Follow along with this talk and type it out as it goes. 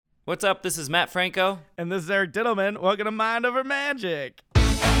What's up? This is Matt Franco. And this is Eric Diddleman. Welcome to Mind Over Magic.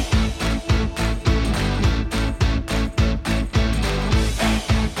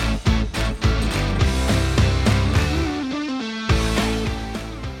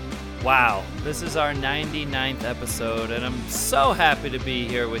 Wow, this is our 99th episode, and I'm so happy to be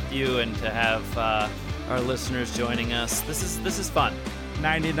here with you and to have our listeners joining us. This is fun.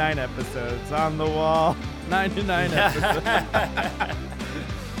 99 episodes on the wall. 99 episodes.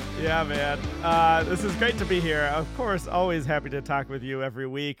 Yeah, man. This is great to be here. Of course, always happy to talk with you every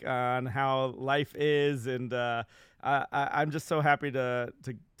week on how life is, and I'm just so happy to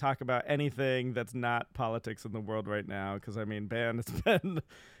talk about anything that's not politics in the world right now. Because I mean, man,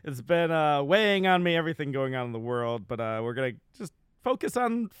 it's been weighing on me, everything going on in the world. But we're gonna just focus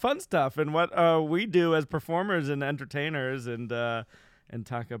on fun stuff and what we do as performers and entertainers, and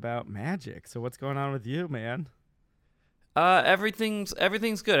talk about magic. So what's going on with you, man? Everything's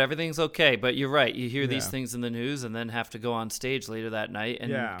good. Everything's okay. But you're right. You hear these things in the news and then have to go on stage later that night.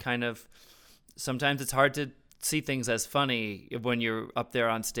 And kind of sometimes it's hard to see things as funny when you're up there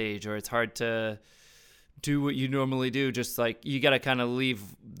on stage, or it's hard to do what you normally do. Just like you got to kind of leave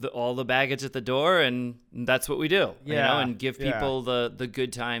all the baggage at the door, and that's what we do, you know, and give people the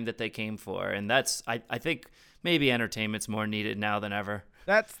good time that they came for. And that's, I think maybe entertainment's more needed now than ever.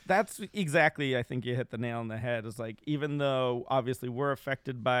 That's exactly, I think you hit the nail on the head. It's like, even though obviously we're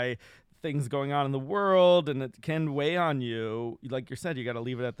affected by things going on in the world and it can weigh on you, like you said, you got to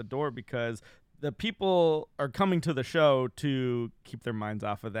leave it at the door, because the people are coming to the show to keep their minds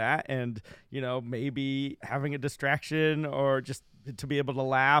off of that, and, you know, maybe having a distraction, or just to be able to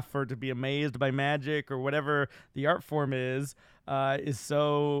laugh or to be amazed by magic or whatever the art form is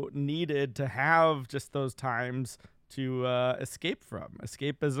so needed to have just those times to escape from.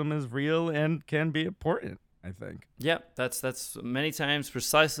 Escapism is real and can be important, I think. Yep, that's many times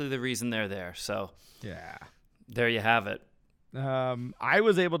precisely the reason they're there. So yeah, there you have it. I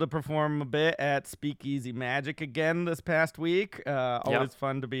was able to perform a bit at Speakeasy Magic again this past week. Always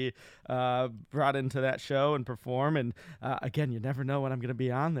fun to be brought into that show and perform. And again, you never know when I'm going to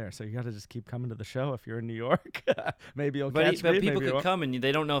be on there, so you got to just keep coming to the show if you're in New York. Maybe you'll catch me. But people could come and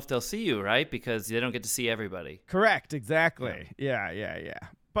they don't know if they'll see you, right? Because they don't get to see everybody. Correct. Exactly. Yeah.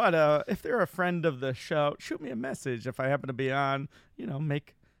 But if they're a friend of the show, shoot me a message if I happen to be on. You know,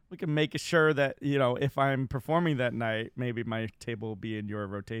 we can make sure that, you know, if I'm performing that night, maybe my table will be in your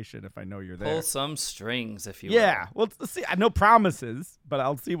rotation if I know you're there. Pull some strings, if you will. Yeah. Well, see, no promises, but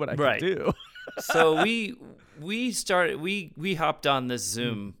I'll see what I can do. So we hopped on this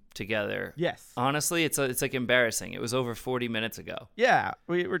Zoom together. Yes. Honestly, it's like embarrassing. It was over 40 minutes ago. Yeah.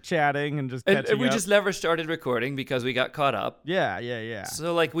 We were chatting and just catching and we up. just never started recording because we got caught up. Yeah.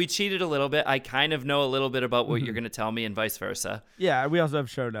 So like we cheated a little bit. I kind of know a little bit about what you're going to tell me and vice versa. Yeah. We also have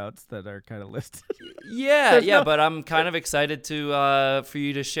show notes that are kind of listed. But I'm kind of excited to for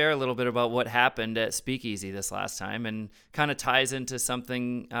you to share a little bit about what happened at Speakeasy this last time, and kind of ties into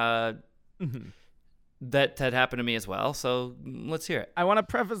something that happened to me as well. So let's hear it. I want to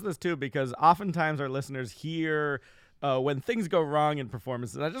preface this too, because oftentimes our listeners hear when things go wrong in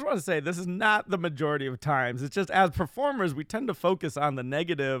performances. I just want to say this is not the majority of times. It's just, as performers, we tend to focus on the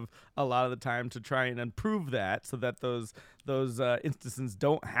negative a lot of the time to try and improve that, so that those instances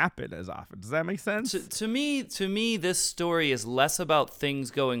don't happen as often. Does that make sense? To me, this story is less about things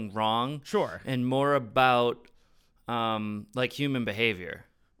going wrong, sure, and more about like human behavior.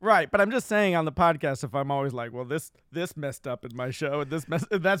 Right, but I'm just saying on the podcast, if I'm always like, well, this messed up in my show, and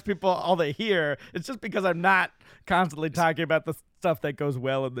that's people all they hear, it's just because I'm not constantly talking about the stuff that goes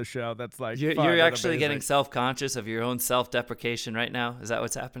well in the show. That's like you're actually getting self-conscious of your own self-deprecation right now. Is that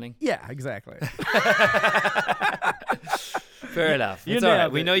what's happening? Yeah, exactly. Fair enough. It's all right.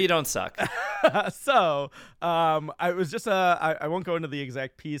 We know you don't suck. So I was just I won't go into the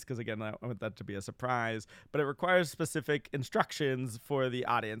exact piece, because again, I want that to be a surprise, but it requires specific instructions for the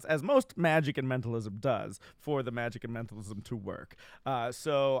audience, as most magic and mentalism does, for the magic and mentalism to work.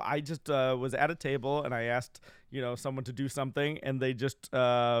 So I just was at a table and I asked, someone to do something, and they just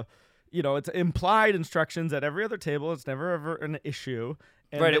it's implied instructions at every other table. It's never ever an issue.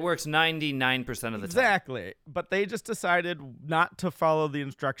 And right, it works 99% of the time. Exactly. But they just decided not to follow the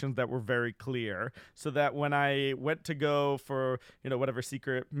instructions that were very clear, so that when I went to go for, whatever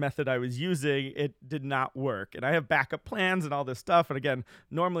secret method I was using, it did not work. And I have backup plans and all this stuff. And again,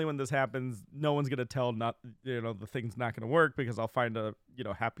 normally when this happens, no one's going to tell the thing's not going to work, because I'll find a,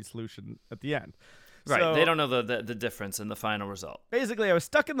 happy solution at the end. Right, so, they don't know the difference in the final result. Basically, I was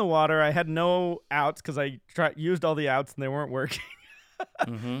stuck in the water. I had no outs, because I used all the outs and they weren't working.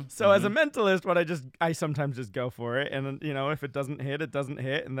 So as a mentalist, I sometimes just go for it. And, if it doesn't hit, it doesn't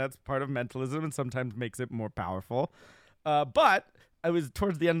hit. And that's part of mentalism and sometimes makes it more powerful. But I was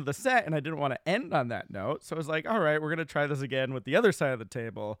towards the end of the set and I didn't want to end on that note. So I was like, all right, we're going to try this again with the other side of the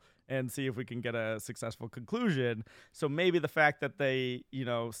table and see if we can get a successful conclusion. So maybe the fact that they,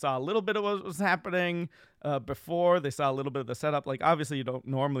 saw a little bit of what was happening before, they saw a little bit of the setup. Like, obviously, you don't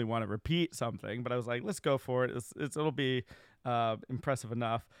normally want to repeat something, but I was like, let's go for it. It'll be impressive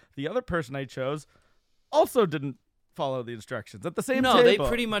enough. The other person I chose also didn't follow the instructions at the same table. No, they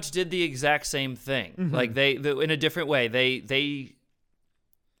pretty much did the exact same thing. Like, they in a different way. They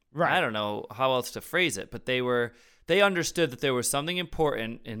right. I don't know how else to phrase it, but they understood that there was something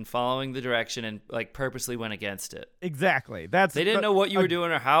important in following the direction and like purposely went against it. Exactly. They didn't know what you were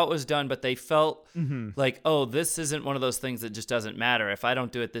doing or how it was done, but they felt like, oh, this isn't one of those things that just doesn't matter. If I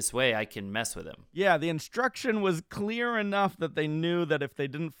don't do it this way, I can mess with him. Yeah, the instruction was clear enough that they knew that if they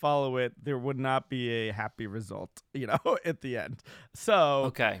didn't follow it, there would not be a happy result, at the end. So,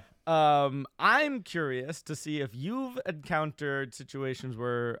 okay. I'm curious to see if you've encountered situations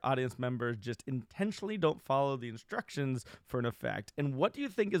where audience members just intentionally don't follow the instructions for an effect, and what do you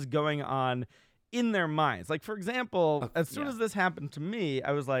think is going on in their minds? Like, for example, as soon as this happened to me,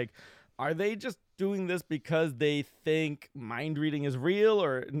 I was like, are they just doing this because they think mind reading is real,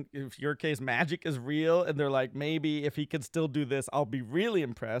 or in your case, magic is real, and they're like, maybe if he can still do this, I'll be really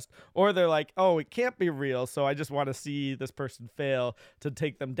impressed? Or they're like, oh, it can't be real, so I just want to see this person fail to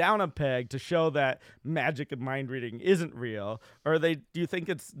take them down a peg to show that magic and mind reading isn't real? Or do you think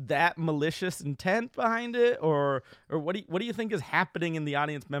it's that malicious intent behind it, or what do you think is happening in the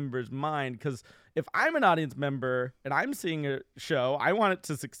audience member's mind? Because if I'm an audience member and I'm seeing a show, I want it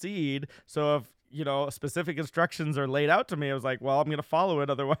to succeed. So if specific instructions are laid out to me, I was like, well, I'm going to follow it.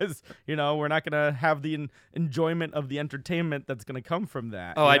 Otherwise, we're not going to have the enjoyment of the entertainment that's going to come from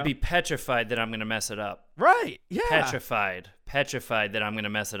that. Oh, I'd be petrified that I'm going to mess it up. Right. Yeah. Petrified that I'm going to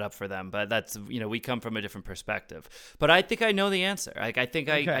mess it up for them. But that's, we come from a different perspective. But I think I know the answer. Like, I think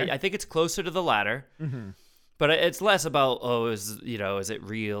I think it's closer to the latter. But it's less about, is it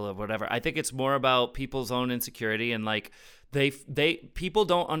real or whatever. I think it's more about people's own insecurity and like, people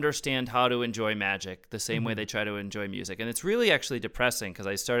don't understand how to enjoy magic the same way they try to enjoy music. And it's really actually depressing because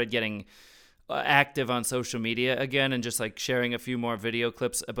I started getting active on social media again and just like sharing a few more video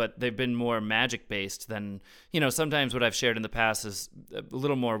clips, but they've been more magic based than, sometimes what I've shared in the past is a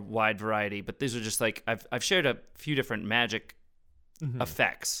little more wide variety, but these are just like, I've shared a few different magic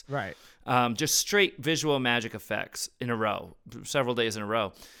effects. Right. Just straight visual magic effects in a row, several days in a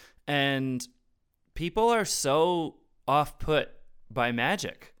row. And people are so off-put by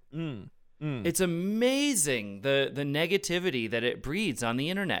magic. It's amazing the negativity that it breeds on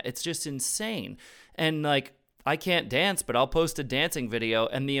the internet. It's just insane. And like, I can't dance, but I'll post a dancing video,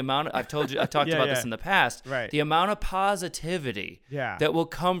 and the amount I've talked about this in the past. Right. The amount of positivity that will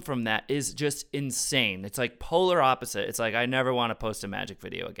come from that is just insane. It's like polar opposite. It's like I never want to post a magic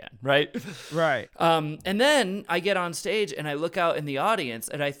video again, right? Right. And then I get on stage and I look out in the audience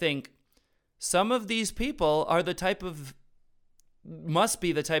and I think some of these people must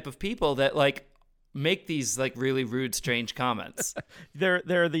be the type of people that like make these like really rude, strange comments.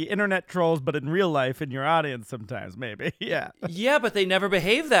 They're the internet trolls, but in real life in your audience sometimes, maybe. Yeah. Yeah, but they never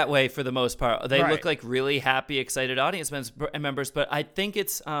behave that way for the most part. They look like really happy, excited audience members, but I think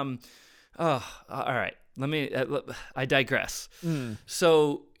it's all right. I digress.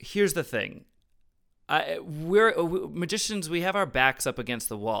 So here's the thing. We're magicians. We have our backs up against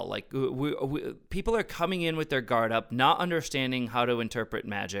the wall. Like people are coming in with their guard up, not understanding how to interpret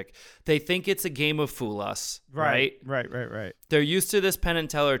magic. They think it's a game of Fool Us. Right. They're used to this Penn and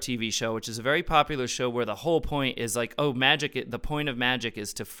Teller TV show, which is a very popular show where the whole point is like, oh, magic. The point of magic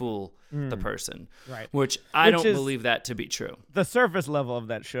is to fool the person. Right. Which I don't believe that to be true. The surface level of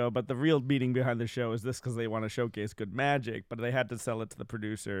that show, but the real meaning behind the show is this because they want to showcase good magic, but they had to sell it to the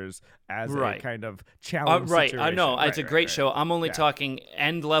producers as a kind of challenge situation. I know. It's a great show. I'm only talking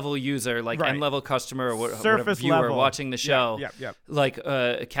end-level user, like end-level customer or whatever viewer level. Watching the show. Yep. Like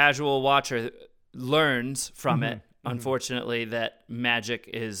a casual watcher learns from it, unfortunately, that magic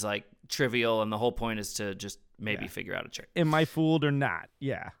is like trivial and the whole point is to just maybe figure out a trick. Am I fooled or not?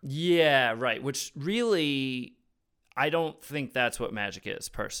 Yeah. Yeah, right. Which really, I don't think that's what magic is,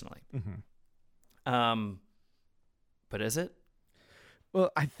 personally. But is it?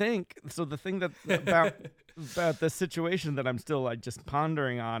 Well, I think so. The thing that about the situation that I'm still like just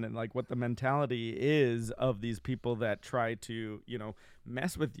pondering on, and like what the mentality is of these people that try to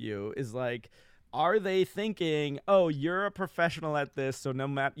mess with you is like, are they thinking, oh, you're a professional at this, so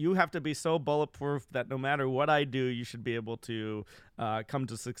you have to be so bulletproof that no matter what I do, you should be able to come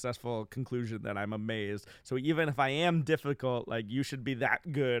to a successful conclusion that I'm amazed. So even if I am difficult, like, you should be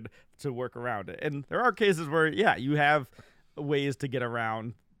that good to work around it. And there are cases where, yeah, you have ways to get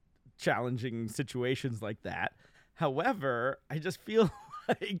around challenging situations like that. However, I just feel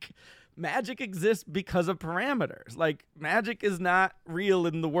like magic exists because of parameters. Like, magic is not real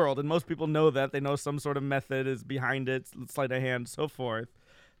in the world, and most people know that. They know some sort of method is behind it, sleight of hand, so forth.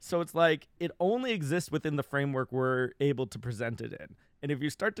 So it's like it only exists within the framework we're able to present it in. And if you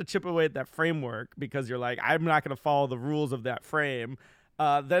start to chip away at that framework because you're like, I'm not going to follow the rules of that frame,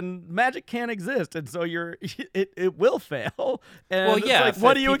 then magic can't exist, and so it will fail. And well, yeah, like,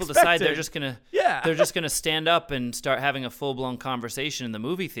 what do you expect? Decide they're just gonna stand up and start having a full blown conversation in the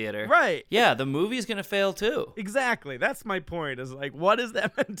movie theater, right? Yeah, the movie's gonna fail too. Exactly. That's my point. Is like, what is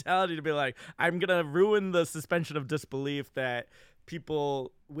that mentality to be like, I'm gonna ruin the suspension of disbelief that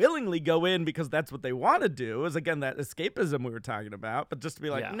people willingly go in because that's what they want to do, is again that escapism we were talking about, but just to be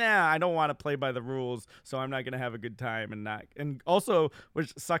like, nah, I don't want to play by the rules, so I'm not going to have a good time, and also,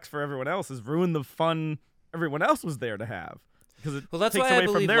 which sucks for everyone else, is ruin the fun everyone else was there to have. Well, that's why I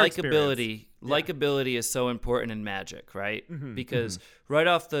believe likability is so important in Magic, right? Mm-hmm, because right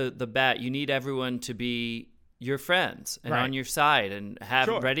off the bat, you need everyone to be your friends and on your side and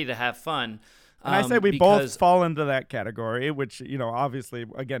ready to have fun. And I say we both fall into that category, which, obviously,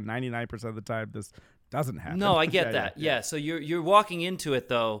 again, 99% of the time this doesn't happen. No, I get that. Yeah. So you're walking into it,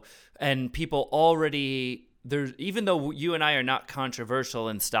 though, and people already, even though you and I are not controversial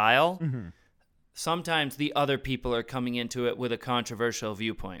in style, sometimes the other people are coming into it with a controversial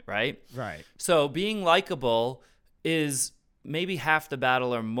viewpoint, right? Right. So being likable is maybe half the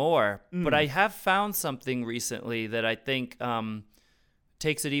battle or more, but I have found something recently that I think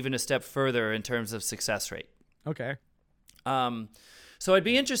takes it even a step further in terms of success rate. Okay. So I'd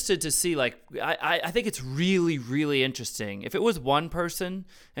be interested to see, like, I think it's really, really interesting. If it was one person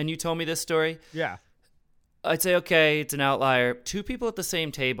and you told me this story, I'd say, okay, it's an outlier. Two people at the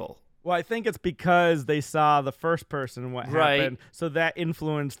same table. Well, I think it's because they saw the first person what happened, so that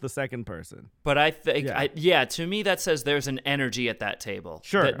influenced the second person. But I think, to me that says there's an energy at that table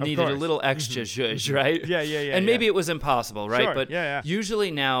that needed a little extra zhuzh, right? Yeah. And maybe it was impossible, right? Sure. But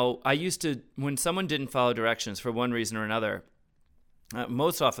usually now, I used to, when someone didn't follow directions for one reason or another,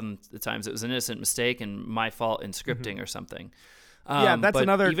 most often the times it was an innocent mistake and my fault in scripting or something. That's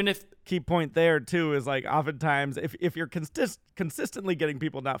another key point there too, is like, oftentimes if you're consistently getting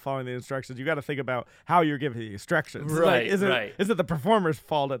people not following the instructions, you got to think about how you're giving the instructions. Right, like, is it the performer's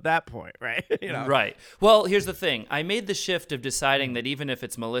fault at that point, right? Right. Well, here's the thing. I made the shift of deciding that even if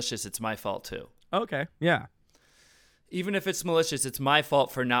it's malicious, it's my fault too. Okay, yeah. Even if it's malicious, it's my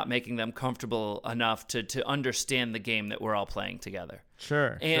fault for not making them comfortable enough to understand the game that we're all playing together.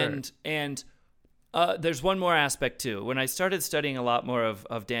 Sure. And there's one more aspect too. When I started studying a lot more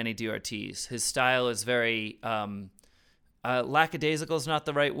of Danny D'Ortiz, his style is very lackadaisical is not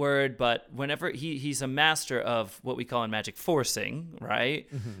the right word, but whenever he's a master of what we call in Magic forcing,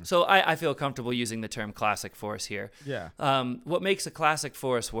 right? Mm-hmm. So I feel comfortable using the term classic force here. Yeah. What makes a classic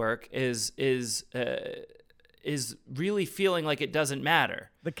force work is really feeling like it doesn't matter.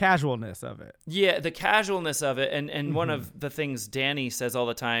 The casualness of it. Yeah, the casualness of it. And one of the things Danny says all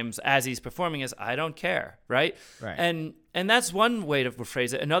the time as he's performing is, I don't care, right? Right. And that's one way to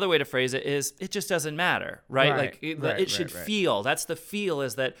phrase it. Another way to phrase it is, it just doesn't matter, right? It should feel. That's the feel,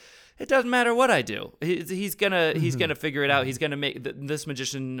 is that it doesn't matter what I do. He's gonna figure it out. He's gonna make this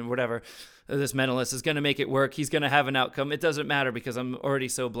magician or whatever, this mentalist is gonna make it work. He's gonna have an outcome. It doesn't matter because I'm already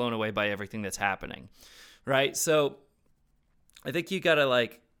so blown away by everything that's happening. Right. So I think you got to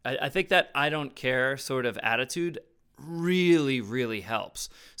I think that I don't care sort of attitude really, really helps.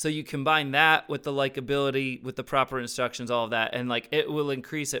 So you combine that with the likability, with the proper instructions, all of that, and it will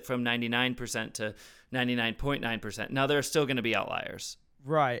increase it from 99% to 99.9%. Now, there are still going to be outliers.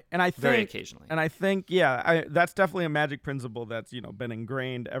 Right. And I think very occasionally. And I think, that's definitely a Magic principle that's, been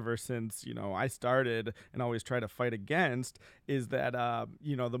ingrained ever since, I started and always try to fight against, is that,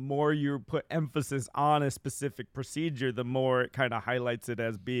 the more you put emphasis on a specific procedure, the more it kind of highlights it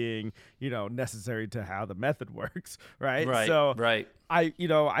as being, necessary to how the method works. Right. Right. So right.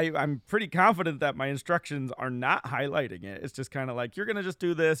 I'm pretty confident that my instructions are not highlighting it. It's just kind of like, you're going to just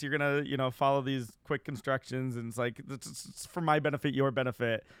do this. You're going to, follow these quick instructions. And it's like, it's for my benefit, your benefit.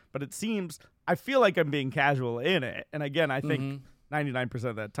 But it seems, I feel like I'm being casual in it. And again, I think 99%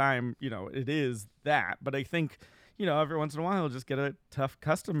 of that time, it is that. But I think, every once in a while you'll just get a tough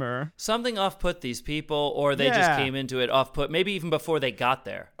customer. Something off-put these people, or they just came into it off-put, maybe even before they got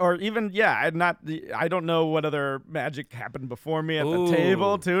there. Or even, I don't know what other magic happened before me at the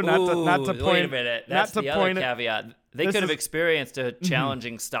table, too. Not to point. Wait a minute. That's the other caveat. They could have experienced a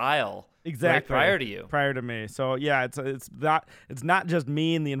challenging style. Exactly. Right prior to you. Prior to me. So it's not just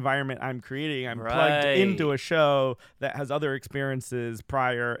me and the environment I'm creating. I'm plugged into a show that has other experiences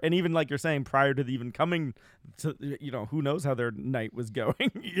prior, and even like you're saying, prior to even coming to, who knows how their night was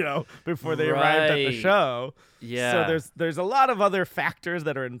going, before they arrived at the show. Yeah. So there's a lot of other factors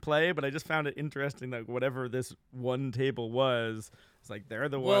that are in play, but I just found it interesting that whatever this one table was, it's like they're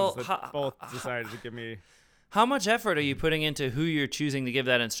the ones that both decided to give me. How much effort are you putting into who you're choosing to give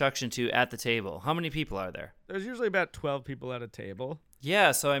that instruction to at the table? How many people are there? There's usually about 12 people at a table.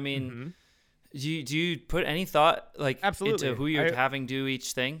 Yeah, so I mean, do you put any thought Absolutely. into who you're having do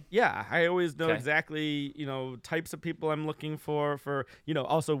each thing? Yeah, I always know exactly, types of people I'm looking for,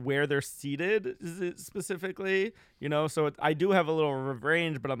 also where they're seated specifically, so I do have a little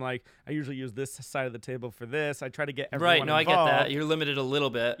range, but I'm like, I usually use this side of the table for this. I try to get everyone involved. I get that. You're limited a little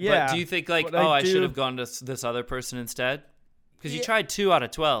bit. Yeah. But do you think I should have gone to this other person instead? Because you tried 2 out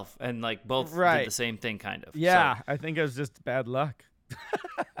of 12 and both did the same thing kind of. Yeah, so. I think it was just bad luck.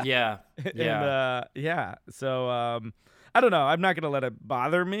 Yeah. So I don't know. I'm not going to let it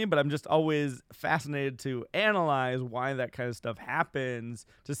bother me, but I'm just always fascinated to analyze why that kind of stuff happens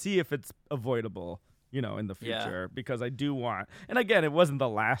to see if it's avoidable, in the future, because I do want, and again, it wasn't the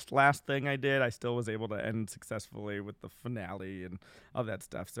last thing I did. I still was able to end successfully with the finale and all that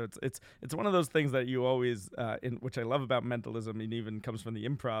stuff. So it's one of those things that you always, which I love about mentalism, and even comes from the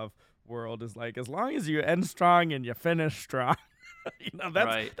improv world, is like, as long as you end strong and you finish strong,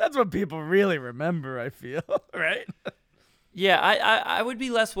 that's what people really remember, I feel, right? Yeah, I would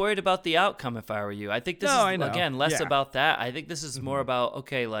be less worried about the outcome if I were you. I think this is, again, less about that. I think this is more about,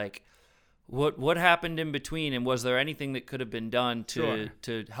 okay, what happened in between, and was there anything that could have been done to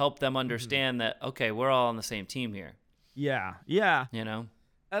help them understand that, okay, we're all on the same team here. Yeah.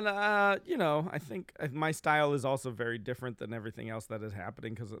 And, I think my style is also very different than everything else that is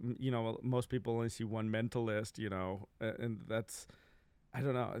happening because, most people only see one mentalist, and that's, I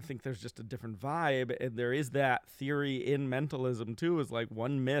don't know. I think there's just a different vibe. And there is that theory in mentalism, too, is like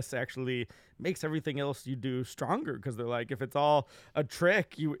one miss actually makes everything else you do stronger because they're like, if it's all a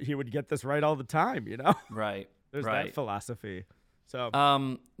trick, he would get this right all the time, Right. There's that philosophy. So,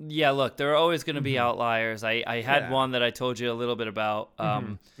 look, there are always going to be outliers. I had one that I told you a little bit about.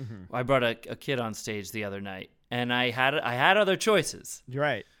 I brought a kid on stage the other night, and I had other choices. You're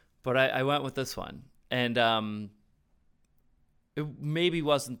right. But I went with this one. And it maybe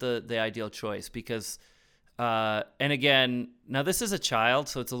wasn't the ideal choice because, and again, now this is a child,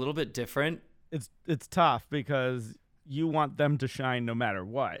 so it's a little bit different. It's tough because you want them to shine no matter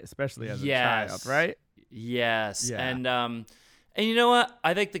what, especially as a child, right? Yes. Yeah. And you know what?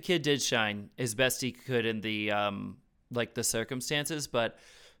 I think the kid did shine as best he could in the the circumstances, but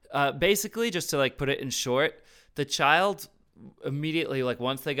basically, just to put it in short, the child immediately,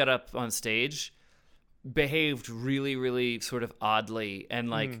 once they got up on stage, behaved really, really sort of oddly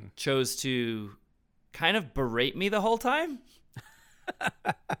and chose to kind of berate me the whole time.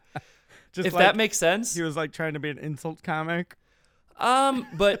 Just if that makes sense. He was trying to be an insult comic.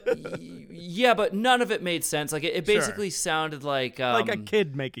 But but none of it made sense. It basically sounded like a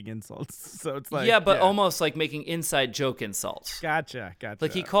kid making insults. So it's almost like making inside joke insults. Gotcha.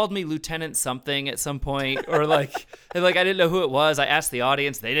 He called me Lieutenant something at some point, or I didn't know who it was. I asked the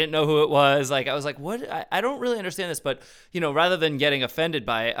audience, they didn't know who it was. I was like, what? I don't really understand this. But rather than getting offended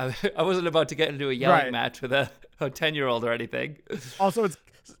by it, I wasn't about to get into a yelling match with a 10-year-old or anything. Also,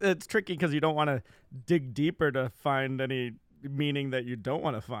 it's tricky because you don't want to dig deeper to find any meaning that you don't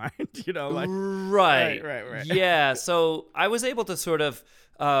want to find, right. Yeah. So I was able to sort of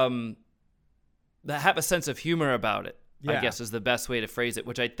have a sense of humor about it, I guess is the best way to phrase it,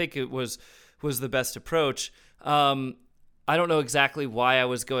 which I think it was the best approach. I don't know exactly why I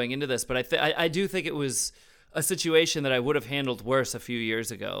was going into this, but I do think it was a situation that I would have handled worse a few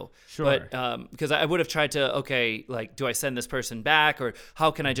years ago. Sure. But because I would have tried to, do I send this person back, or how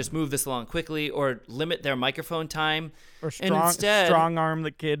can I just move this along quickly, or limit their microphone time? Or strong arm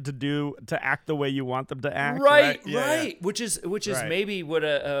the kid to act the way you want them to act. Right. Which is maybe what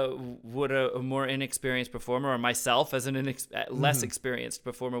a more inexperienced performer, or myself as an less experienced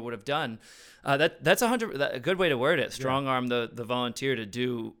performer, would have done. That's a good way to word it. Strong arm the volunteer to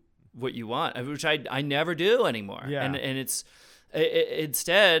do what you want, which I never do anymore. Yeah. And it's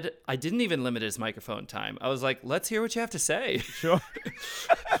Instead, I didn't even limit his microphone time. I was like, let's hear what you have to say. Sure.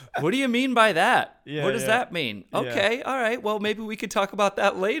 What do you mean by that? Yeah, what does that mean? Okay, all right. Well, maybe we could talk about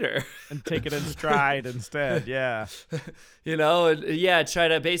that later. And take it in stride instead. Yeah. Try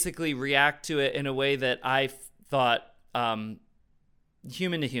to basically react to it in a way that I thought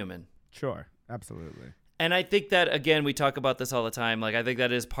human to human. Sure. Absolutely. And I think that, again, we talk about this all the time. Like, I think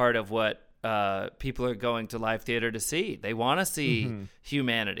that is part of what people are going to live theater to see. They want to see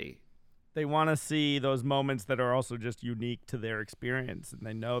humanity. They want to see those moments that are also just unique to their experience. And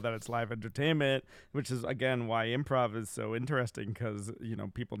they know that it's live entertainment, which is, again, why improv is so interesting, because,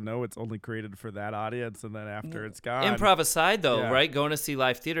 people know it's only created for that audience, and then after it's gone. Improv aside, though, right? Going to see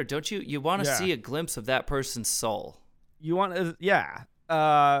live theater, don't you want to see a glimpse of that person's soul? You want to,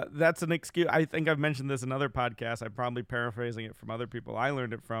 that's an excuse. I think I've mentioned this in other podcasts. I'm probably paraphrasing it from other people I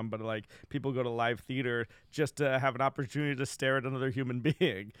learned it from, but like, people go to live theater just to have an opportunity to stare at another human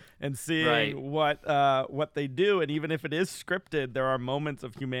being and seeing what they do. And even if it is scripted, there are moments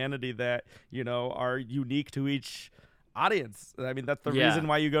of humanity that, are unique to each audience. I mean, that's the reason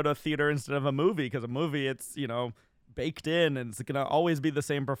why you go to a theater instead of a movie, because a movie, it's, baked in, and it's going to always be the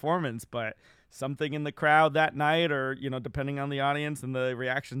same performance, but something in the crowd that night, or, depending on the audience and the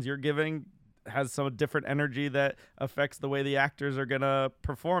reactions you're giving, has some different energy that affects the way the actors are going to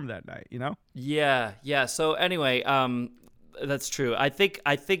perform that night, Yeah. So anyway, that's true. I think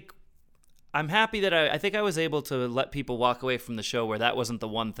I'm happy that I think I was able to let people walk away from the show where that wasn't the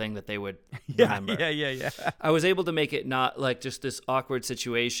one thing that they would remember. Yeah. I was able to make it not like just this awkward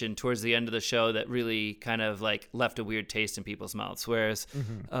situation towards the end of the show that really kind of like left a weird taste in people's mouths. Whereas,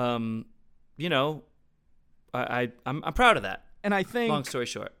 I'm proud of that. And I think, long story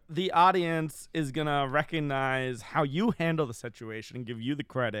short, the audience is going to recognize how you handle the situation and give you the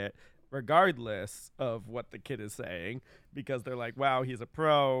credit regardless of what the kid is saying, because they're like, wow, he's a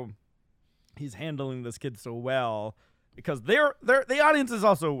pro. He's handling this kid so well, because the audience is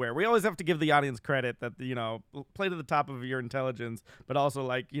also aware. We always have to give the audience credit that, play to the top of your intelligence, but also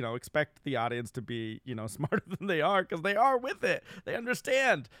expect the audience to be, smarter than they are, because they are with it. They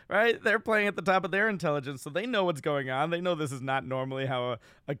understand, right? They're playing at the top of their intelligence, so they know what's going on. They know this is not normally how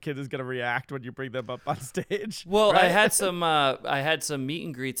a kid is going to react when you bring them up on stage. Well, right? I had some meet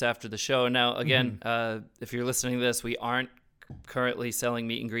and greets after the show. Now, again, if you're listening to this, we aren't currently selling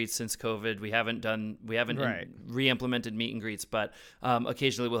meet and greets since COVID. We haven't re-implemented meet and greets, but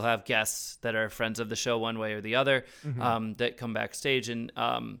occasionally we'll have guests that are friends of the show one way or the other that come backstage, and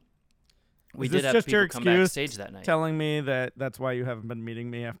we did have people come backstage that night. Telling me that that's why you haven't been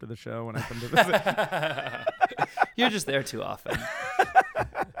meeting me after the show when I come to visit. You're just there too often.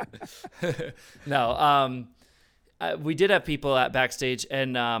 No, we did have people at backstage,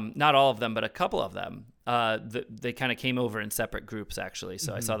 and not all of them, but a couple of them. They kind of came over in separate groups, actually,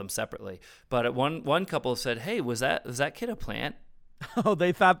 so I saw them separately. But one couple said, "Hey, was that kid a plant?" Oh,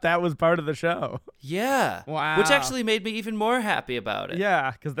 they thought that was part of the show. Yeah. Wow. Which actually made me even more happy about it.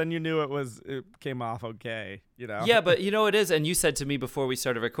 Yeah, because then you knew it came off okay, Yeah, but it is, and you said to me before we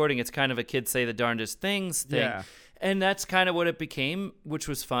started recording, it's kind of a kids say the darndest things thing. Yeah. And that's kind of what it became, which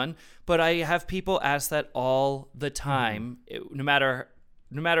was fun. But I have people ask that all the time, no matter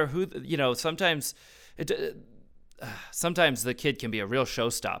who, sometimes the kid can be a real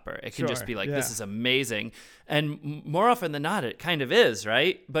showstopper. It can just be like, this is amazing. And more often than not, it kind of is,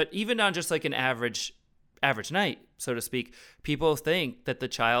 right? But even on just like an average night, so to speak, people think that the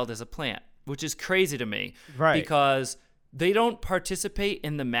child is a plant, which is crazy to me. Right. Because they don't participate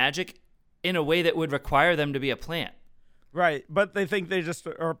in the magic in a way that would require them to be a plant. Right, but they think they just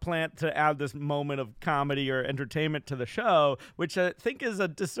are a plant to add this moment of comedy or entertainment to the show, which I think is a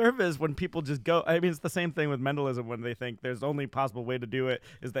disservice when people just go. I mean, it's the same thing with Mendelism when they think there's only possible way to do it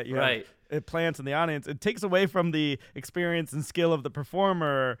is that you have plants in the audience. It takes away from the experience and skill of the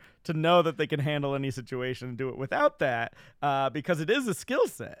performer to know that they can handle any situation and do it without that, because it is a skill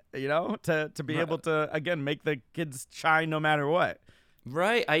set, to be able to, again, make the kids shine no matter what.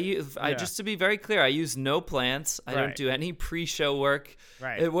 Right. Just to be very clear, I use no plants. I don't do any pre-show work.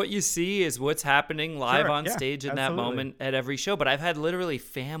 Right. What you see is what's happening live on stage in that moment at every show. But I've had literally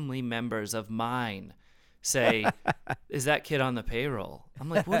family members of mine say, "Is that kid on the payroll?" I'm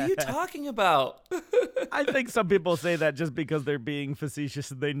like, "What are you talking about?" I think some people say that just because they're being facetious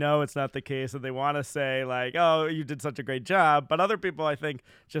and they know it's not the case, and they want to say like, "Oh, you did such a great job." But other people, I think,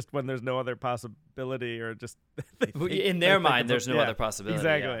 just when there's no other possibility, or just in their mind, there's no other possibility.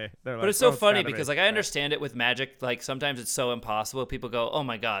 Exactly. Yeah. But it's so funny because like I understand it with magic. Like sometimes it's so impossible. People go, "Oh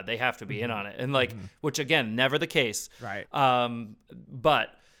my God, they have to be in on it," and like, which again, never the case. Right. But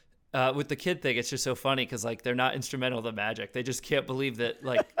with the kid thing, it's just so funny because like they're not instrumental to the magic. They just can't believe that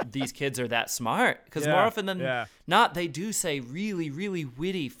like these kids are that smart. Because more often than not, they do say really, really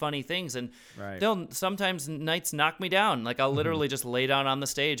witty, funny things, and they'll sometimes nights knock me down. Like I'll literally just lay down on the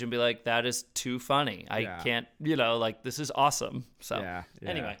stage and be like, "That is too funny. I can't, like this is awesome." So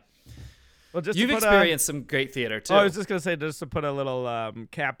anyway. Well, you've experienced some great theater too. Oh, I was just gonna say, just to put a little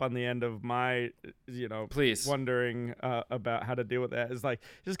cap on the end of my, please wondering about how to deal with that is like,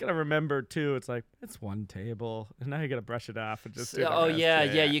 you just gotta remember too. It's like it's one table, and now you gotta brush it off and just.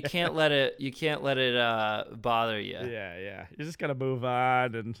 You can't let it bother you. Yeah. You just gotta move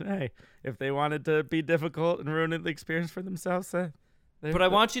on, and hey, if they wanted to be difficult and ruin the experience for themselves, but I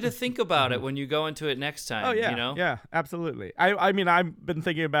want you to think about it when you go into it next time. Oh, yeah. Yeah, absolutely. I mean, I've been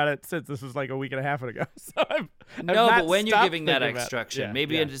thinking about it since this was like a week and a half ago. So but when you're giving that instruction,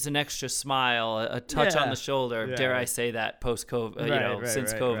 maybe it's an extra smile, a touch on the shoulder, dare I say that, post-COVID,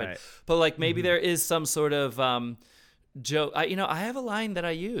 since COVID. Right. But like maybe there is some sort of joke. I have a line that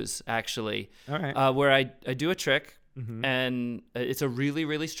I use, actually, where I do a trick, and it's a really,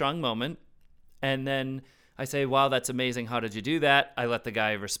 really strong moment. And then I say, wow, that's amazing. How did you do that? I let the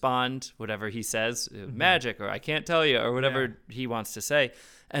guy respond, whatever he says, magic, or I can't tell you, or whatever he wants to say.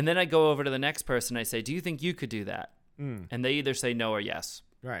 And then I go over to the next person. I say, do you think you could do that? And they either say no or yes.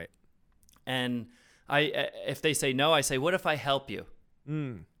 Right. And if they say no, I say, what if I help you?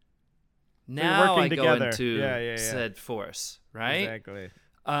 Now I go into said force, right? Exactly.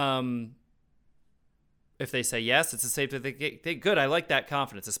 If they say yes, it's a safe thing. Good, I like that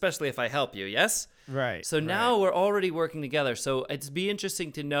confidence, especially if I help you, yes? Right. So now we're already working together. So it'd be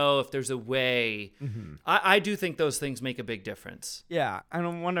interesting to know if there's a way. I do think those things make a big difference. Yeah, and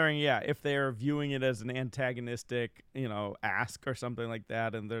I'm wondering, if they're viewing it as an antagonistic, ask or something like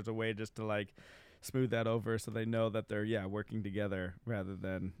that, and there's a way just to like smooth that over so they know that they're, working together rather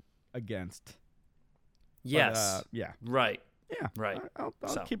than against. Yes. Right. Yeah, right. I'll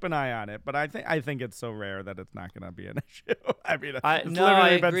keep an eye on it, but I think it's so rare that it's not going to be an issue. I mean, I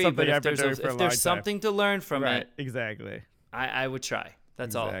agree. But if there's something to learn from it, exactly, I would try.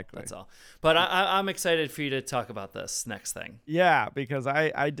 That's all. That's all. But I'm excited for you to talk about this next thing. Yeah, because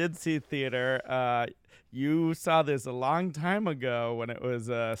I did see theater. You saw this a long time ago when it was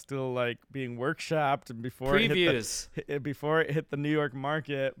still like being workshopped and before it hit the New York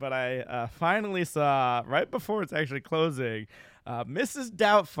market. But I finally saw right before it's actually closing, Mrs.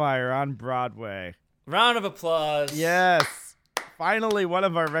 Doubtfire on Broadway. Round of applause. Yes. Finally, one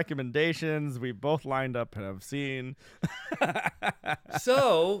of our recommendations we both lined up and have seen.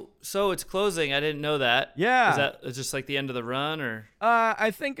 So it's closing. I didn't know that. Yeah. Is that just like the end of the run, or?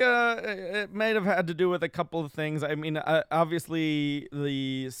 I think it might have had to do with a couple of things. I mean, obviously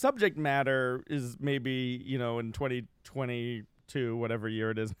the subject matter is maybe, in 2022, whatever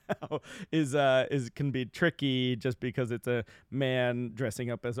year it is now, is can be tricky just because it's a man dressing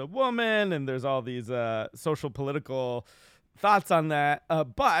up as a woman, and there's all these social political thoughts on that,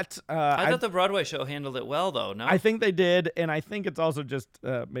 but I thought the Broadway show handled it well, though. No, I think they did, and I think it's also just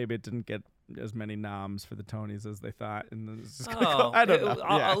maybe it didn't get as many noms for the Tonys as they thought. And I don't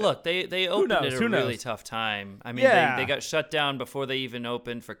know. Look, they opened at a really tough time. I mean, they got shut down before they even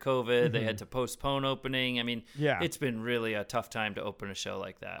opened for COVID. They had to postpone opening. I mean, it's been really a tough time to open a show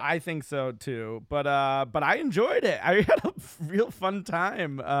like that. I think so too, but I enjoyed it. I had a real fun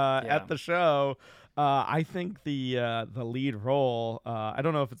time at the show. I think the lead role, I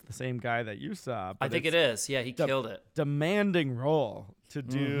don't know if it's the same guy that you saw. But I think it is. Yeah, he killed it. Demanding role to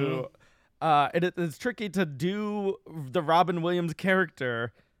do. It's tricky to do the Robin Williams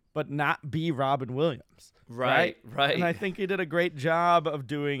character, but not be Robin Williams. Right. And I think he did a great job of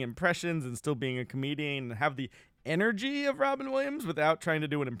doing impressions and still being a comedian and have the energy of Robin Williams without trying to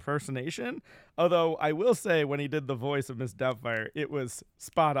do an impersonation. Although I will say, when he did the voice of Miss Doubtfire, it was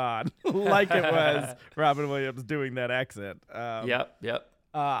spot on, like it was Robin Williams doing that accent. Yep.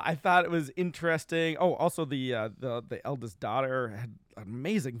 I thought it was interesting. Oh, also the eldest daughter had an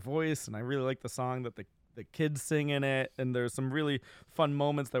amazing voice, and I really liked the song that the kids sing in it. And there's some really fun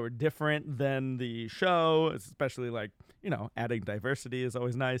moments that were different than the show, especially like adding diversity is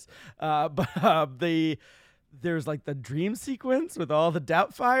always nice. There's like the dream sequence with all the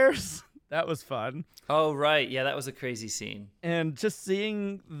Doubtfires. That was fun. Oh, right. Yeah, that was a crazy scene. And just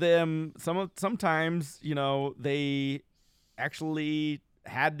seeing them, sometimes, they actually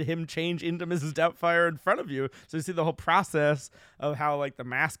had him change into Mrs. Doubtfire in front of you. So you see the whole process of how like the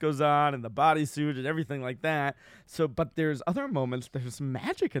mask goes on and the bodysuit and everything like that. So, but there's other moments, there's some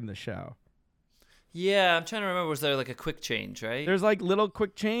magic in the show. Yeah, I'm trying to remember. Was there like a quick change, right? There's like little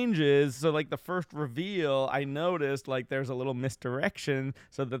quick changes. So like the first reveal, I noticed like there's a little misdirection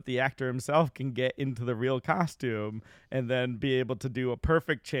so that the actor himself can get into the real costume and then be able to do a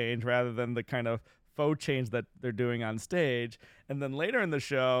perfect change rather than the kind of faux change that they're doing on stage. And then later in the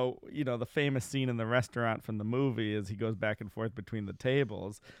show, you know, the famous scene in the restaurant from the movie is he goes back and forth between the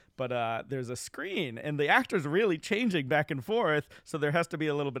tables. But there's a screen, and the actor's really changing back and forth, so there has to be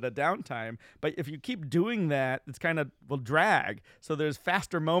a little bit of downtime. But if you keep doing that, it's kind of will drag. So there's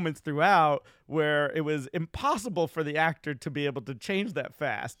faster moments throughout where it was impossible for the actor to be able to change that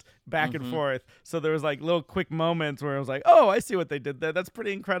fast back and forth. So there was like little quick moments where I was like, oh, I see what they did there. That's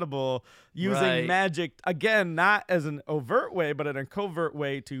pretty incredible. Using magic, again, not as an overt way, but in a covert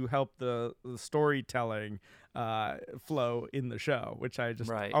way to help the storytelling flow in the show, which I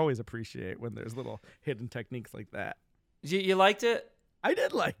just always appreciate when there's little hidden techniques like that. You liked it? I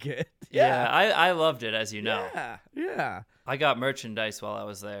did like it. Yeah, I loved it, as you know. Yeah. I got merchandise while I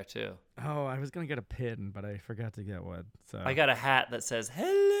was there too. Oh, I was gonna get a pin, but I forgot to get one. So I got a hat that says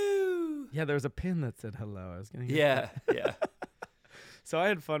hello. Yeah, there was a pin that said hello. I was gonna get yeah. So I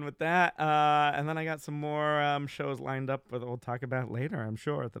had fun with that, and then I got some more shows lined up that we'll talk about later. I'm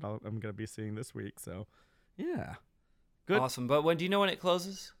sure that I'm gonna be seeing this week. So. Yeah. Good. Awesome. But do you know when it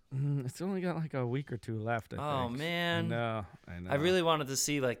closes? It's only got like a week or two left, I think. Man. I know. I really wanted to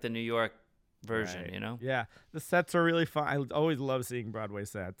see like the New York version, you know? Yeah. The sets are really fun. I always love seeing Broadway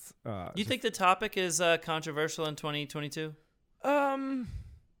sets. You think the topic is controversial in 2022?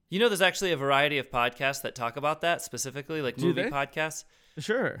 You know, there's actually a variety of podcasts that talk about that specifically, like movie podcasts.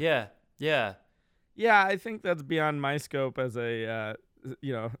 Sure. Yeah. Yeah, I think that's beyond my scope as a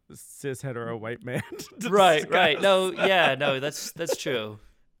cis hetero white man. Right. No, that's true.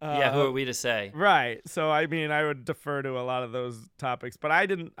 Who are we to say? Right. So I mean, I would defer to a lot of those topics, but I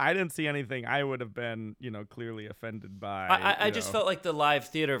didn't see anything I would have been, clearly offended by. I just felt like the live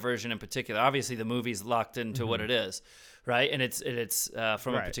theater version in particular. Obviously, the movie's locked into what it is, right? And it's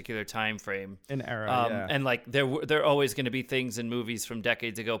from a particular time frame, an era, and like there are always going to be things in movies from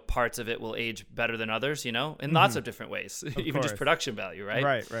decades ago. Parts of it will age better than others, in lots of different ways, even just production value,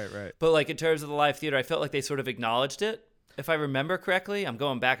 right? Right. But like in terms of the live theater, I felt like they sort of acknowledged it. If I remember correctly, I'm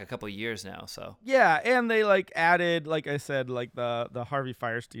going back a couple of years now, so. Yeah, and they like added, like I said, like the Harvey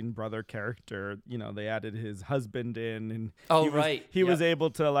Fierstein brother character, they added his husband in, and he was able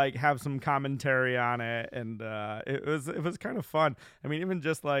to like have some commentary on it, and it was kind of fun. I mean, even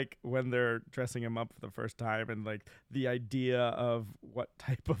just like when they're dressing him up for the first time and like the idea of what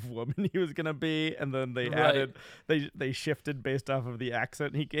type of woman he was gonna be, and then they added they shifted based off of the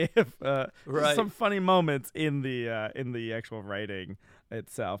accent he gave. Some funny moments in the actual writing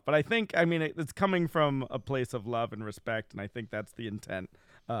itself, but I think it's coming from a place of love and respect, and I think that's the intent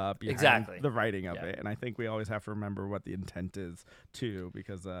behind the writing of it. And I think we always have to remember what the intent is too,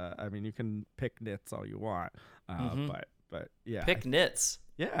 because you can pick nits all you want, but yeah, pick nits.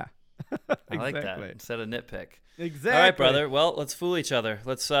 Yeah. I like that instead of nitpick. Exactly. All right, brother. Well, let's fool each other.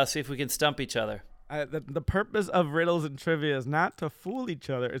 Let's see if we can stump each other. The purpose of riddles and trivia is not to fool each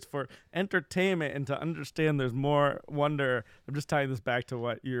other. It's for entertainment and to understand there's more wonder. I'm just tying this back to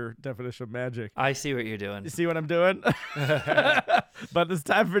what your definition of magic. I see what you're doing. You see what I'm doing? But it's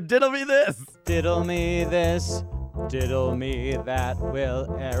time for Diddle Me This. Diddle me this, diddle me that.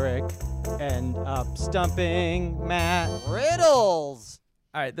 Will Eric end up stumping Matt? Riddles!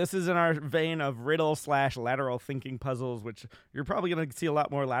 All right, this is in our vein of riddle/lateral thinking puzzles, which you're probably going to see a lot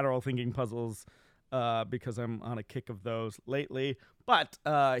more lateral thinking puzzles because I'm on a kick of those lately. But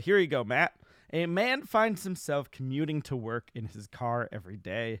here you go, Matt. A man finds himself commuting to work in his car every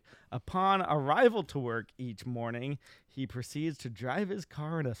day. Upon arrival to work each morning, he proceeds to drive his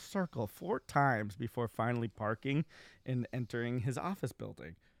car in a circle 4 times before finally parking and entering his office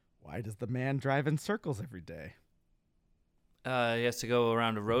building. Why does the man drive in circles every day? He has to go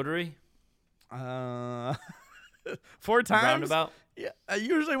around a rotary. 4 times? Roundabout? Yeah.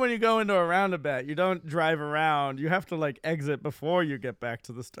 Usually when you go into a roundabout, you don't drive around. You have to like exit before you get back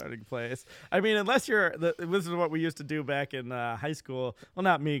to the starting place. I mean, unless this is what we used to do back in high school. Well,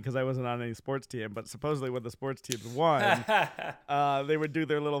 not me because I wasn't on any sports team, but supposedly when the sports teams won, they would do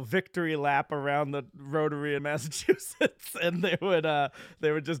their little victory lap around the rotary in Massachusetts, and they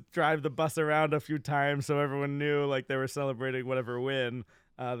would just drive the bus around a few times so everyone knew like they were celebrating whatever win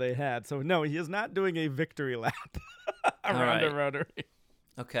they had. So no, he is not doing a victory lap around a rotary.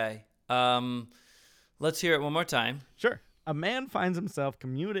 Okay. Let's hear it one more time. Sure. A man finds himself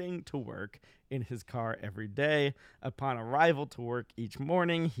commuting to work in his car every day. Upon arrival to work each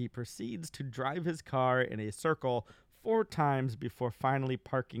morning, he proceeds to drive his car in a circle 4 times before finally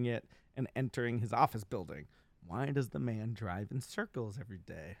parking it and entering his office building. Why does the man drive in circles every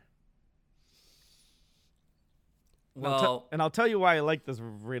day? Well, and I'll tell you why I like this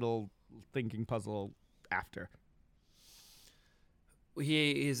riddle thinking puzzle after.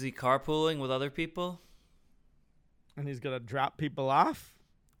 Is he carpooling with other people? And he's going to drop people off?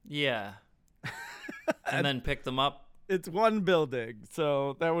 Yeah. And then pick them up? It's one building,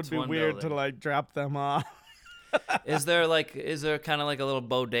 so that would be weird to like drop them off. Is there kind of like a little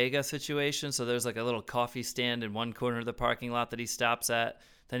bodega situation? So there's like a little coffee stand in one corner of the parking lot that he stops at.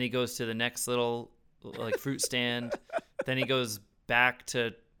 Then he goes to the next little like fruit stand. Then he goes back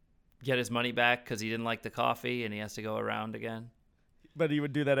to get his money back because he didn't like the coffee and he has to go around again. But he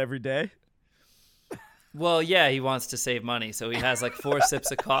would do that every day? Well, yeah, he wants to save money, so he has like 4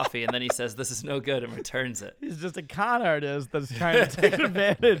 sips of coffee, and then he says, this is no good, and returns it. He's just a con artist that's trying to take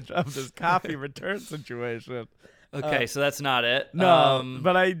advantage of this coffee return situation. Okay, so that's not it. No,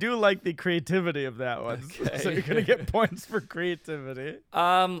 but I do like the creativity of that one. Okay. So you're going to get points for creativity.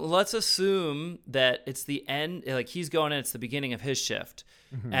 Let's assume that it's the end, like he's going in, it's the beginning of his shift,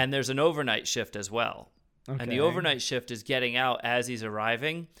 and there's an overnight shift as well. Okay. And the overnight shift is getting out as he's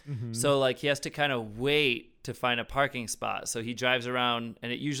arriving. So like he has to kind of wait to find a parking spot. So he drives around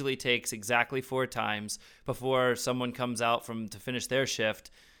and it usually takes exactly 4 times before someone comes out to finish their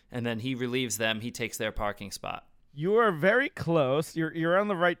shift. And then he relieves them. He takes their parking spot. You are very close. You're on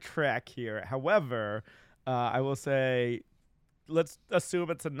the right track here. However, I will say, let's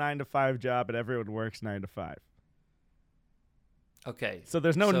assume it's a 9-to-5 job and everyone works 9 to 5. Okay. So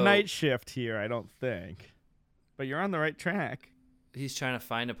there's no night shift here, I don't think. But you're on the right track. He's trying to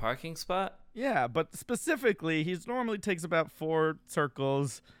find a parking spot? Yeah, but specifically, he normally takes about 4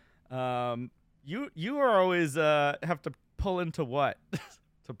 circles. You are always have to pull into what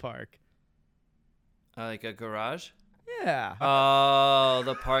to park? Like a garage? Yeah. Oh,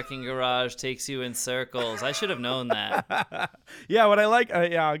 the parking garage takes you in circles. I should have known that. Yeah, what I like,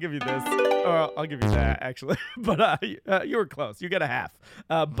 yeah, I'll give you this. Or I'll give you that, actually. But you were close. You get a half.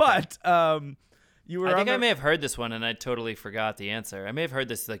 But you were. I think I may have heard this one, and I totally forgot the answer. I may have heard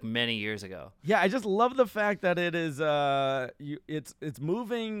this like many years ago. Yeah, I just love the fact that it is. It's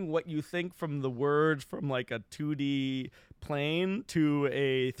moving what you think from the words from like a 2D plane to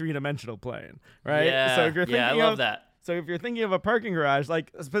a 3-dimensional plane, right? Yeah. So if you're thinking I love that. So if you're thinking of a parking garage,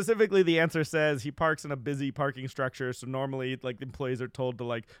 like specifically the answer says he parks in a busy parking structure. So normally like the employees are told to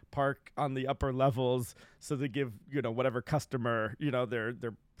like park on the upper levels so they give, whatever customer, their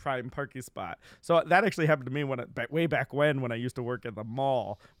prime parking spot. So that actually happened to me way back when I used to work at the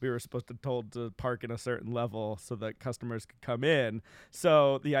mall. We were supposed to told to park in a certain level so that customers could come in.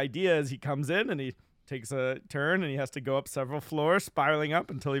 So the idea is he comes in and he takes a turn and he has to go up several floors, spiraling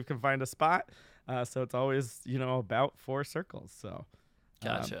up until he can find a spot. So it's always, about 4 circles. So,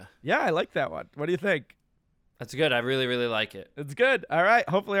 gotcha. Yeah, I like that one. What do you think? That's good. I really, really like it. It's good. All right.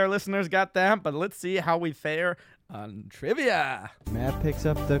 Hopefully our listeners got that, but let's see how we fare on trivia. Matt picks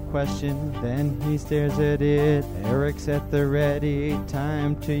up the question, then he stares at it. Eric's at the ready,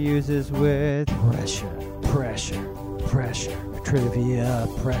 time to use his wit. Pressure, pressure, pressure, trivia,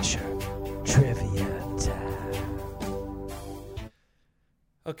 pressure, trivia time.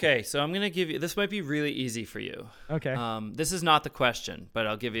 Okay, so I'm going to give you, this might be really easy for you. Okay. This is not the question, but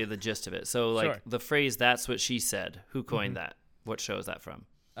I'll give you the gist of it. So like the phrase, that's what she said, who coined that? What show is that from?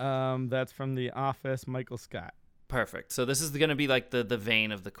 That's from The Office, Michael Scott. Perfect. So this is going to be like the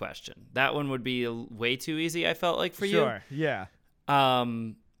vein of the question. That one would be way too easy, I felt like, for you. Sure, yeah.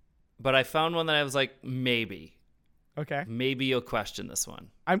 But I found one that I was like, maybe. Okay. Maybe you'll question this one.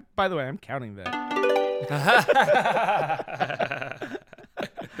 By the way, I'm counting that.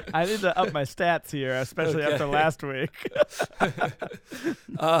 I need to up my stats here, especially after last week.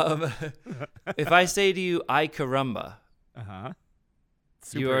 If I say to you, "Ay caramba,"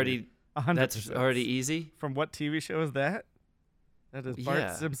 Super you already 100%. That's already easy. From what TV show is that? That is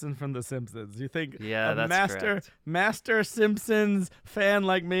Bart Simpson from The Simpsons. You think that's correct. Master Simpsons fan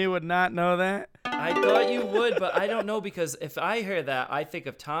like me would not know that? I thought you would, but I don't know, because if I hear that, I think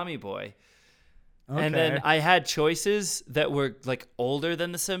of Tommy Boy. Okay. And then I had choices that were like older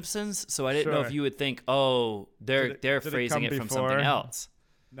than The Simpsons, so I didn't know if you would think, oh, they're phrasing it from something else.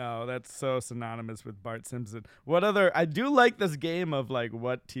 No, that's so synonymous with Bart Simpson. What other? I do like this game of like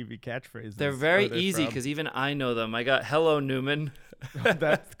what TV catchphies. They're very easy because even I know them. I got "Hello Newman."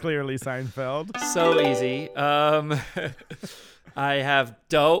 That's clearly Seinfeld. So easy. I have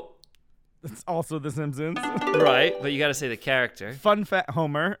 "Dope." It's also The Simpsons. Right, but you got to say the character. Fun fact,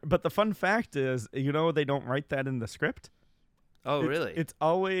 Homer. But the fun fact is, they don't write that in the script. Oh, really? It's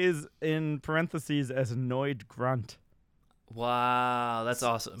always in parentheses as annoyed grunt. Wow, that's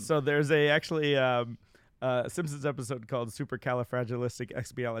awesome. So there's actually Simpsons episode called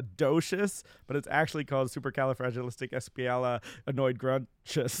Supercalifragilisticexpialidocious, but it's actually called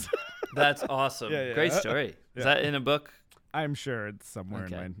Supercalifragilisticexpialidocious. That's awesome. Yeah. Great story. Is that in a book? I'm sure it's somewhere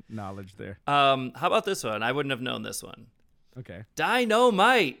in my knowledge there. How about this one? I wouldn't have known this one. Okay.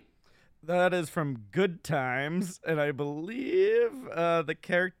 Dynamite. That is from Good Times, and I believe the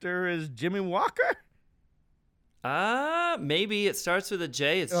character is Jimmy Walker. Maybe it starts with a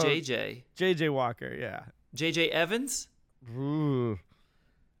J. It's JJ. JJ Walker, yeah. JJ Evans? Ooh.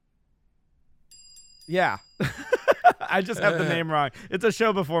 Yeah. I just have the name wrong. It's a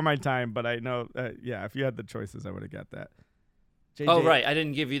show before my time, but I know, if you had the choices, I would have got that. JJ. Oh, right. I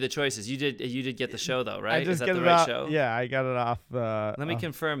didn't give you the choices. You did get the show, though, right? I just Is that get the it right off, show? Yeah, I got it off. Let me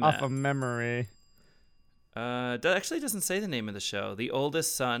confirm off that. of memory. That actually doesn't say the name of the show. The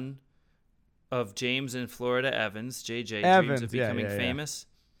oldest son of James and Florida Evans, JJ, dreams of becoming famous.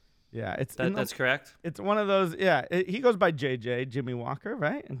 Yeah, that's correct. It's one of those. Yeah, he goes by JJ, Jimmy Walker,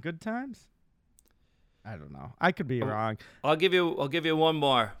 right? In Good Times. I don't know. I could be wrong. I'll give you one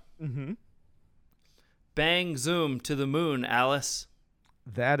more. Mm-hmm. Bang zoom to the moon, Alice.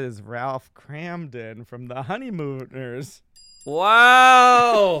 That is Ralph Cramden from The Honeymooners.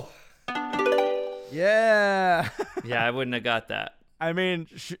 Wow. Yeah. Yeah, I wouldn't have got that. I mean,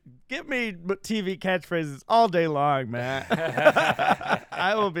 give me TV catchphrases all day long, man.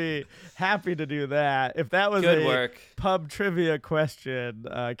 I will be happy to do that. If that was Good work. Pub trivia question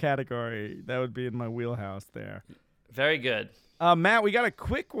category, that would be in my wheelhouse there. Very good. Matt, we got a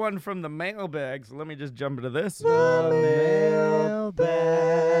quick one from the mailbag, so let me just jump into this. The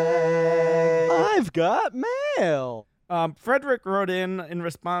mailbag. I've got mail. Frederick wrote in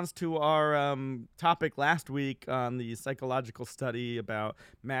response to our topic last week on the psychological study about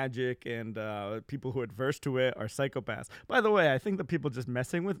magic and people who adverse to it are psychopaths. By the way, I think the people just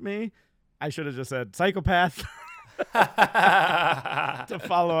messing with me, I should have just said psychopath to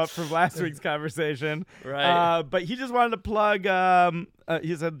follow up from last week's conversation. Right. But he just wanted to plug,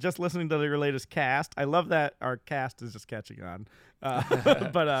 he said, just listening to your latest cast. I love that our cast is just catching on.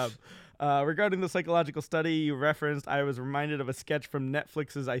 Regarding the psychological study you referenced, I was reminded of a sketch from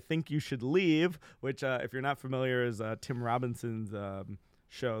Netflix's I Think You Should Leave, which, if you're not familiar, is Tim Robinson's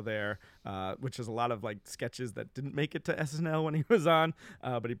show there, which is a lot of like sketches that didn't make it to SNL when he was on,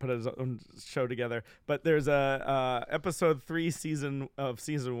 but he put his own show together. But there's a episode 3 season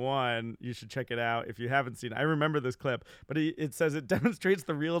 1. You should check it out if you haven't seen it. I remember this clip, but it says it demonstrates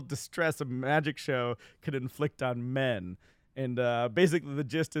the real distress a magic show could inflict on men. And basically the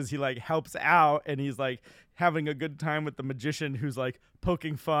gist is he like helps out and he's like having a good time with the magician who's like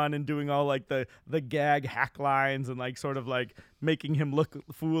poking fun and doing all like the gag hack lines and like sort of like making him look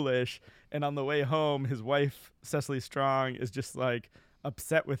foolish. And on the way home, his wife, Cecily Strong, is just like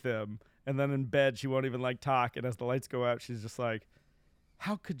upset with him. And then in bed, she won't even like talk. And as the lights go out, she's just like,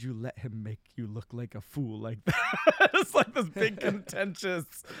 how could you let him make you look like a fool like that? It's like this big contentious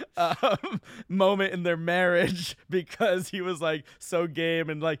moment in their marriage because he was like so game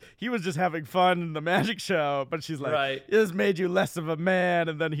and like he was just having fun in the magic show. But she's like, right. This made you less of a man.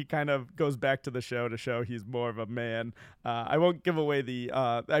 And then he kind of goes back to the show to show he's more of a man. I won't give away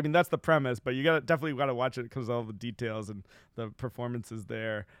I mean, that's the premise, but you definitely got to watch it because all the details and the performances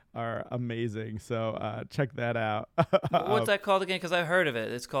there are amazing. So check that out. What's that called again? Because I heard of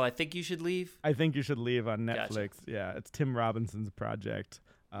it. It's called I Think You Should Leave. I Think You Should Leave on Netflix. Gotcha. Yeah, it's Tim Robinson's project.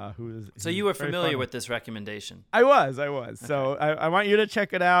 So you were familiar with this recommendation? I was. Okay. So I want you to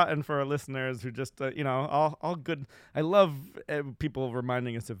check it out, and for our listeners who just all good. I love people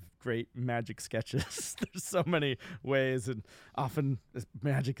reminding us of great magic sketches. There's so many ways, and often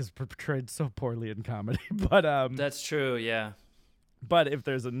magic is portrayed so poorly in comedy. But that's true. Yeah. But if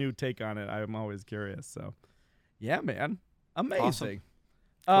there's a new take on it, I'm always curious. So, yeah, man, amazing.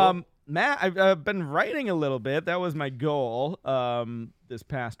 Awesome. Cool. Matt, I've been writing a little bit. That was my goal this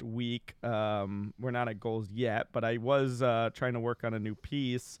past week. We're not at goals yet, but I was trying to work on a new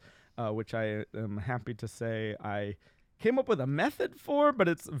piece, which I am happy to say I came up with a method for, but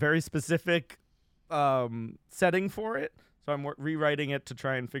it's a very specific setting for it. So I'm rewriting it to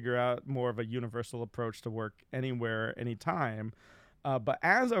try and figure out more of a universal approach to work anywhere, anytime. But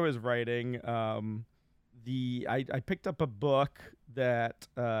as I was writing, I picked up a book that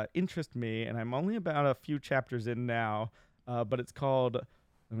interests me, and I'm only about a few chapters in now, but it's called,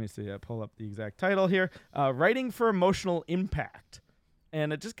 let me see, I pull up the exact title here, Writing for Emotional Impact.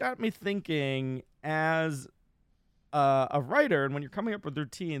 And it just got me thinking, as a writer, and when you're coming up with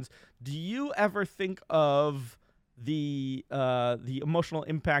routines, do you ever think of the emotional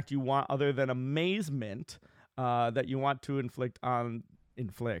impact you want other than amazement that you want to inflict. Or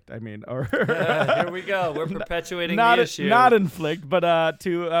here we go. We're perpetuating the issue. Not inflict, but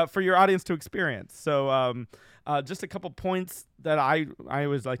for your audience to experience. So just a couple points that I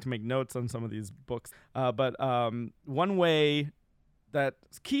always like to make notes on some of these books. But one way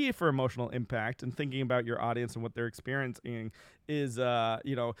that's key for emotional impact and thinking about your audience and what they're experiencing is,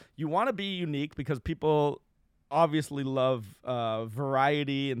 you want to be unique because people obviously love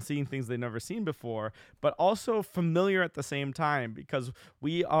variety and seeing things they've never seen before, but also familiar at the same time, because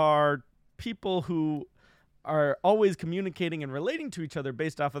we are people who are always communicating and relating to each other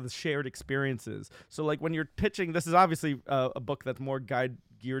based off of the shared experiences. So like when you're pitching, this is obviously a book that's more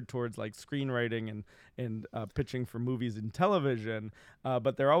geared towards like screenwriting and pitching for movies and television,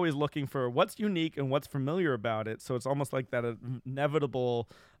 but they're always looking for what's unique and what's familiar about it. So it's almost like that inevitable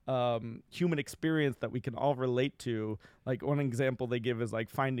human experience that we can all relate to. Like one example they give is like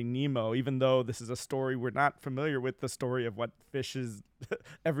Finding Nemo. Even though this is a story we're not familiar with, the story of what fish's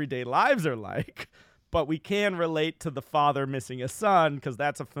everyday lives are like, but we can relate to the father missing a son because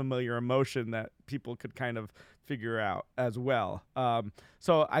that's a familiar emotion that people could kind of figure out as well.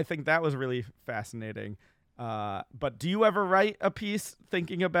 So I think that was really fascinating. But do you ever write a piece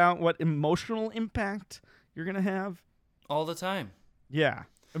thinking about what emotional impact you're going to have? All the time. Yeah.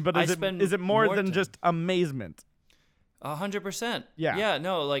 But is it more than just amazement? 100%. Yeah. Yeah,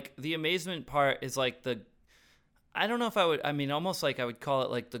 no, like the amazement part is like I don't know if almost like I would call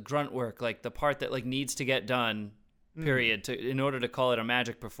it like the grunt work, like the part that like needs to get done, period. In order to call it a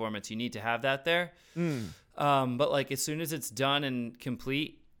magic performance, you need to have that there. But like as soon as it's done and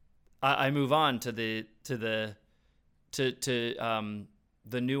complete, I move on to the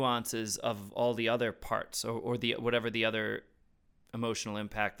nuances of all the other parts or the whatever the other emotional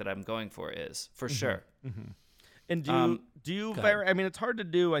impact that I'm going for is, for sure. Mm-hmm. And do you it's hard to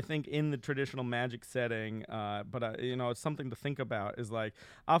do, I think, in the traditional magic setting, but it's something to think about. Is like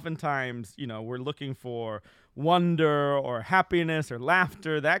oftentimes, we're looking for wonder or happiness or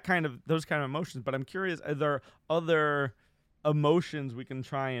laughter, those kind of emotions. But I'm curious, are there other emotions we can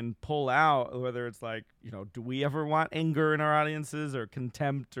try and pull out? Whether it's like, do we ever want anger in our audiences, or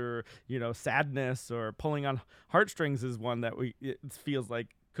contempt, or sadness, or pulling on heartstrings is one that it feels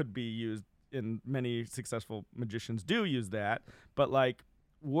like could be used. And many successful magicians do use that, but like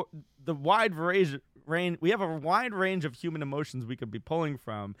the wide range, we have a wide range of human emotions we could be pulling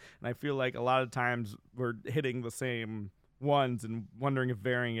from, and I feel like a lot of times we're hitting the same ones and wondering if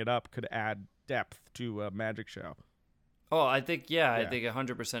varying it up could add depth to a magic show. Oh, I think I think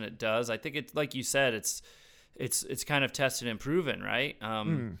 100% it does. I think it's like you said, it's kind of tested and proven, right?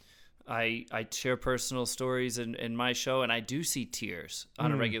 I share personal stories in my show, and I do see tears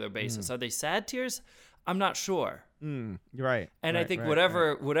on a regular basis. Are they sad tears? I'm not sure. You're right. And I think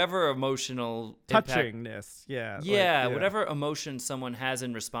whatever emotional touchingness, whatever emotion someone has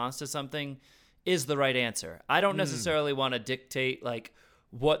in response to something is the right answer. I don't necessarily want to dictate like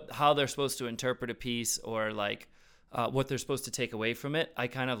how they're supposed to interpret a piece or like what they're supposed to take away from it. I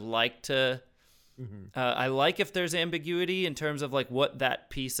kind of like to. I like if there's ambiguity in terms of like what that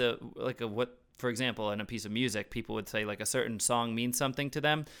piece of for example, in a piece of music, people would say like a certain song means something to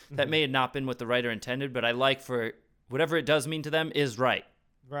them that may have not been what the writer intended, but I like for whatever it does mean to them is right.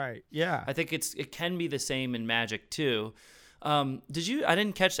 Right. Yeah. I think it can be the same in magic too. I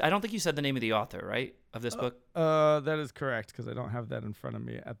don't think you said the name of the author, right? Of this book? That is correct, because I don't have that in front of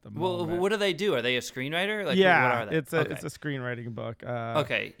me at the moment. Well, what do they do? Are they a screenwriter? Like, yeah, what are they? It's a screenwriting book.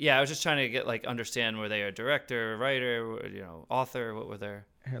 Okay, yeah, I was just trying to get understand were they a director, writer, author? What were their?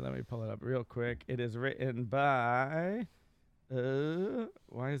 Here, let me pull it up real quick. It is written by.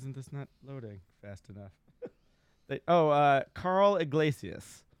 Why isn't this not loading fast enough? Carl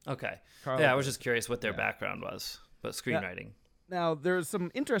Iglesias. Okay. I was just curious what their background was, but screenwriting. Now, there's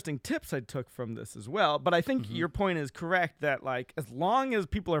some interesting tips I took from this as well, but I think your point is correct that, like, as long as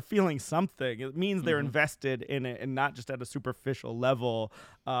people are feeling something, it means they're invested in it and not just at a superficial level.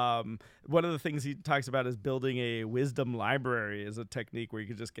 One of the things he talks about is building a wisdom library as a technique where you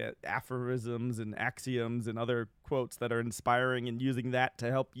could just get aphorisms and axioms and other quotes that are inspiring and using that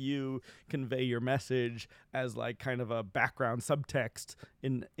to help you convey your message as, like, kind of a background subtext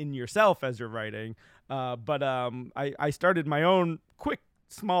in yourself as you're writing. But I started my own quick,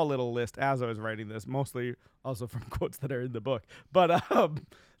 small little list as I was writing this, mostly also from quotes that are in the book. But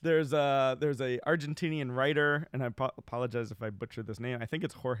there's a Argentinian writer, and I apologize if I butcher this name. I think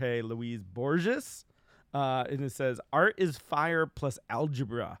it's Jorge Luis Borges, and it says, "Art is fire plus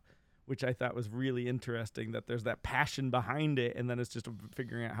algebra," which I thought was really interesting, that there's that passion behind it, and then it's just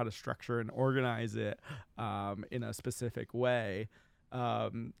figuring out how to structure and organize it in a specific way.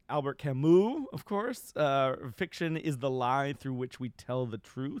 Albert Camus, of course. Fiction is the lie through which we tell the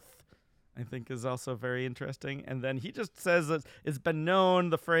truth, I think is also very interesting. And then he just says that it's been known,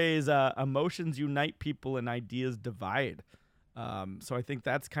 the phrase, emotions unite people and ideas divide. So I think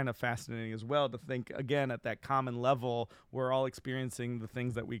that's kind of fascinating as well, to think, again, at that common level, we're all experiencing the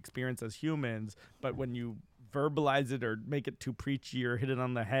things that we experience as humans, but when you verbalize it or make it too preachy or hit it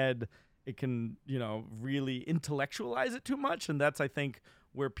on the head, it can, really intellectualize it too much. And that's, I think,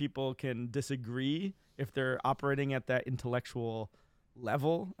 where people can disagree if they're operating at that intellectual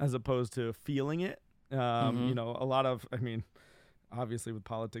level as opposed to feeling it. A lot of, obviously with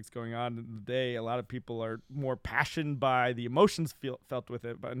politics going on in the day, a lot of people are more passionate by the emotions felt with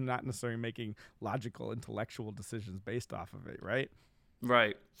it, but not necessarily making logical, intellectual decisions based off of it, right?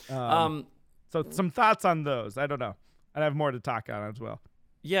 Right. So some thoughts on those. I don't know. I'd have more to talk on as well.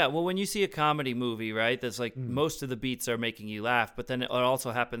 Yeah, well, when you see a comedy movie, right, that's like most of the beats are making you laugh, but then it also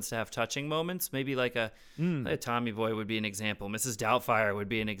happens to have touching moments. Maybe like a Tommy Boy would be an example. Mrs. Doubtfire would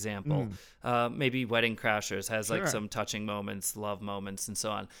be an example. Maybe Wedding Crashers has like some touching moments, love moments, and so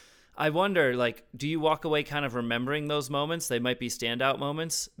on. I wonder, like, do you walk away kind of remembering those moments? They might be standout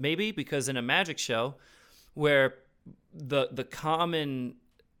moments, maybe, because in a magic show where the common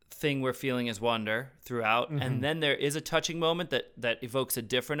thing we're feeling is wonder throughout, and then there is a touching moment that evokes a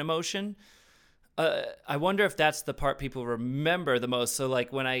different emotion. I wonder if that's the part people remember the most. So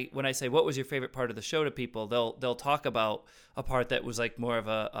like when I say what was your favorite part of the show to people, they'll talk about a part that was like more of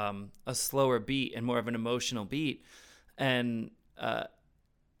a slower beat and more of an emotional beat, and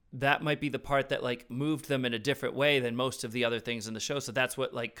that might be the part that like moved them in a different way than most of the other things in the show. So that's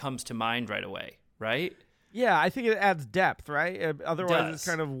what like comes to mind right away, right? Yeah, I think it adds depth, right? Otherwise, it's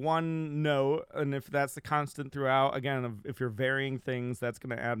kind of one note, and if that's the constant throughout, again, if you're varying things, that's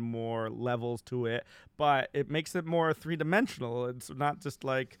going to add more levels to it, but it makes it more three-dimensional. It's not just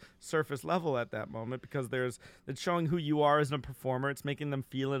like surface level at that moment, because it's showing who you are as a performer. It's making them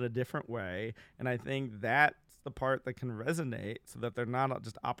feel it a different way, and I think that's the part that can resonate, so that they're not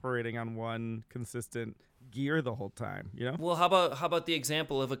just operating on one consistent gear the whole time, Well, how about the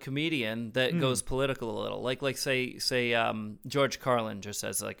example of a comedian that goes political a little, like say George Carlin, just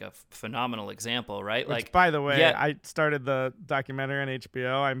as like a phenomenal example, right? Which, like, by the way, I started the documentary on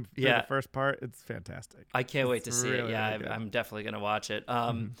HBO. I'm the first part. It's fantastic. I can't wait to see it. Yeah, I'm definitely gonna watch it.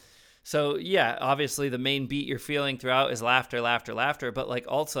 So yeah, obviously the main beat you're feeling throughout is laughter, laughter, laughter, but like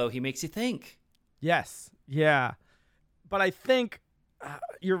also he makes you think. Yes. Yeah. But I think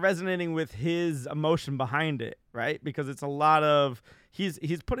you're resonating with his emotion behind it, right? Because it's a lot of he's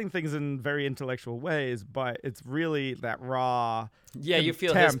putting things in very intellectual ways, but it's really that raw you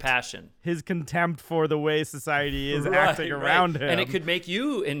feel his passion, his contempt for the way society is acting around him, and it could make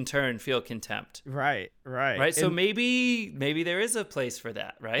you in turn feel contempt. Right. So maybe there is a place for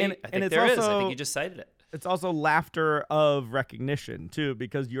that, right? I think there is. I think you just cited it. It's also laughter of recognition too,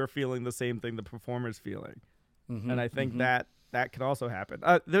 because you're feeling the same thing the performer's feeling, and I think that can also happen.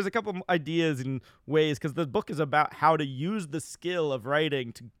 There's a couple ideas and ways, because the book is about how to use the skill of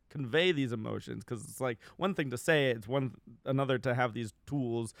writing to convey these emotions, because it's like one thing to say it, it's another to have these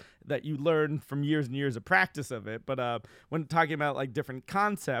tools that you learn from years and years of practice of it. But when talking about like different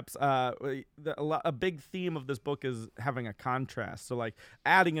concepts, a big theme of this book is having a contrast. So like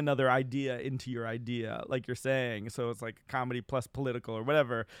adding another idea into your idea, like you're saying. So it's like comedy plus political or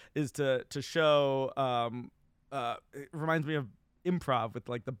whatever, is to show it reminds me of improv with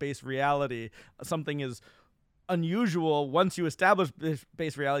like the base reality. Something is unusual once you establish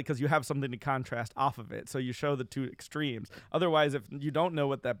base reality, because you have something to contrast off of it. So you show the two extremes. Otherwise, if you don't know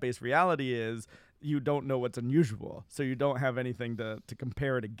what that base reality is, you don't know what's unusual. So you don't have anything to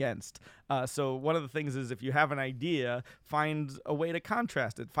compare it against. So one of the things is, if you have an idea, find a way to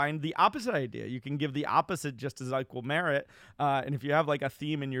contrast it. Find the opposite idea. You can give the opposite just as equal merit. And if you have like a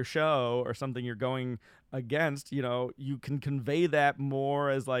theme in your show or something you're going against, you can convey that more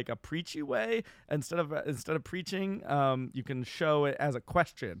as like a preachy way instead of preaching. You can show it as a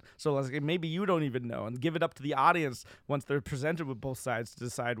question. So like maybe you don't even know, and give it up to the audience once they're presented with both sides to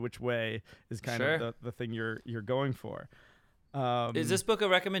decide which way is kind of the thing you're going for. Is this book a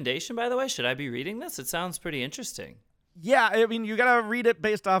recommendation, by the way? Should I be reading this? It sounds pretty interesting. Yeah, I mean, you gotta read it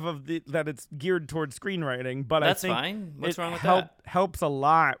based off of that it's geared towards screenwriting, but that's I think fine. What's wrong with that? Helps a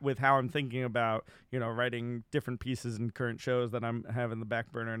lot with how I'm thinking about writing different pieces in current shows that I'm having the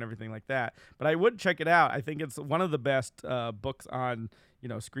back burner and everything like that. But I would check it out. I think it's one of the best books on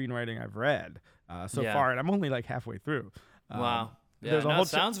screenwriting I've read so far, and I'm only like halfway through. Wow. Yeah,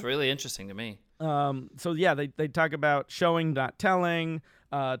 sounds really interesting to me. So yeah, they talk about showing, not telling.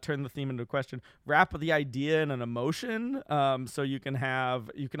 turn the theme into a question. Wrap the idea in an emotion, so you can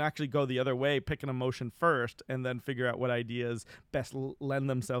actually go the other way, pick an emotion first, and then figure out what ideas best lend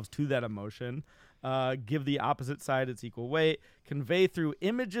themselves to that emotion. Give the opposite side its equal weight. Convey through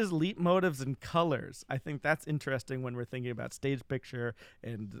images, leitmotifs, and colors. I think that's interesting when we're thinking about stage picture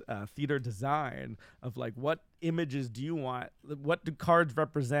and theater design of like, what images do you want? What do cards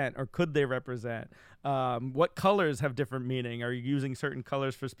represent, or could they represent? What colors have different meaning? Are you using certain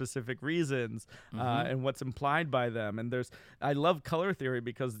colors for specific reasons? And what's implied by them? And I love color theory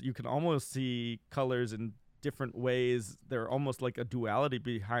because you can almost see colors in different ways. They're almost like a duality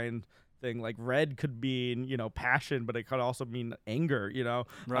behind thing. Like red could mean, passion, but it could also mean anger,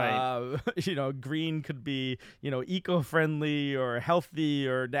 Right. Green could be, eco-friendly or healthy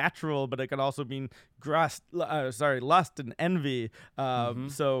or natural, but it could also mean lust and envy.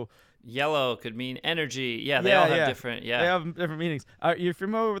 So yellow could mean energy. Yeah, they all have different. Yeah, they have different meanings. Are you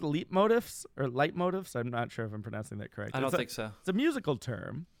familiar with leitmotifs or leitmotifs? I'm not sure if I'm pronouncing that correct. I don't think so. It's a musical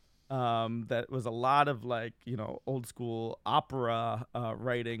term. That was a lot of old school opera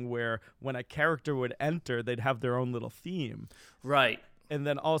writing, where when a character would enter, they'd have their own little theme. Right. And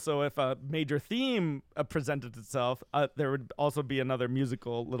then also if a major theme presented itself, there would also be another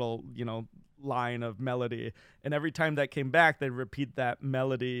musical little, line of melody. And every time that came back, they'd repeat that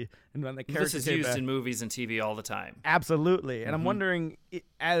melody. And when the character This is used in movies and TV all the time. Absolutely. And I'm wondering,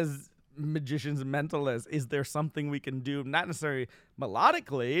 as magicians and mentalists, is there something we can do, not necessarily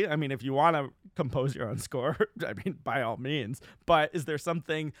melodically? I mean, if you want to compose your own score, I mean, by all means, but is there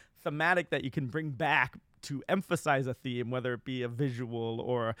something thematic that you can bring back to emphasize a theme, whether it be a visual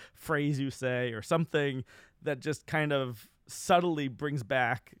or a phrase you say or something that just kind of subtly brings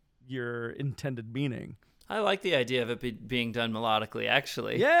back your intended meaning? I like the idea of it being done melodically,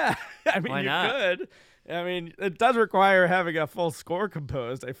 actually. Yeah. I mean, Why not? Could. I mean, it does require having a full score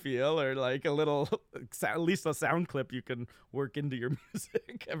composed, I feel, or like a little, at least a sound clip you can work into your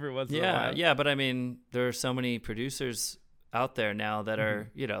music every once in a while. Yeah, but I mean, there are so many producers out there now that are,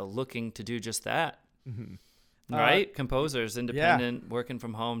 looking to do just that. Right? Composers, independent, working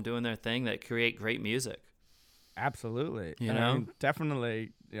from home, doing their thing, that create great music. Absolutely. I mean,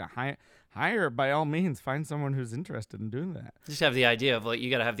 definitely, hire, by all means, find someone who's interested in doing that. Just have the idea of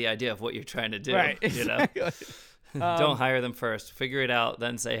you got to have the idea of what you're trying to do. Right. Exactly. Don't hire them first. Figure it out.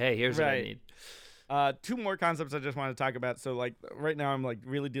 Then say, hey, here's what I need. Two more concepts I just want to talk about. So right now I'm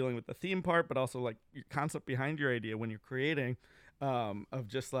really dealing with the theme part, but also your concept behind your idea when you're creating. Of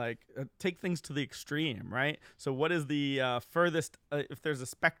just take things to the extreme, right? So what is the furthest, if there's a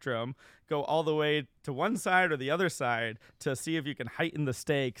spectrum, go all the way to one side or the other side to see if you can heighten the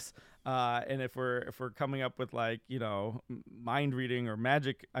stakes. And if we're coming up with mind reading or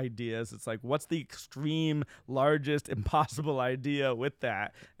magic ideas, it's what's the extreme, largest, impossible idea with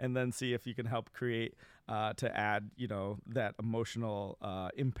that, and then see if you can help create to add that emotional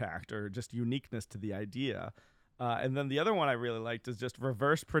impact or just uniqueness to the idea. And then the other one I really liked is just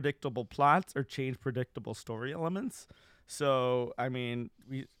reverse predictable plots or change predictable story elements. So, I mean,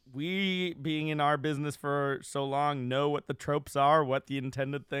 we being in our business for so long know what the tropes are, what the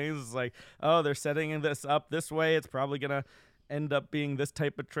intended things. It's they're setting this up this way. It's probably going to end up being this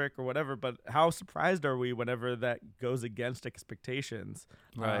type of trick or whatever. But how surprised are we whenever that goes against expectations?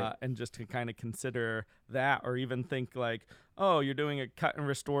 Right. And just to kind of consider that, or even think you're doing a cut and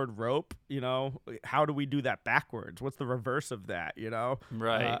restored rope, how do we do that backwards? What's the reverse of that,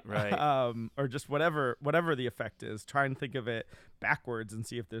 Right, right. Or just whatever the effect is, try and think of it backwards and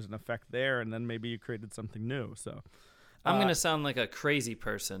see if there's an effect there, and then maybe you created something new. So I'm going to sound like a crazy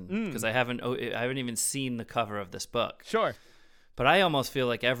person because I haven't even seen the cover of this book. Sure. But I almost feel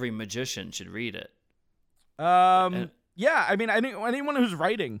like every magician should read it. Yeah, I mean, anyone who's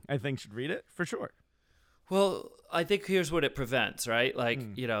writing, I think, should read it for sure. Well, I think here's what it prevents, right?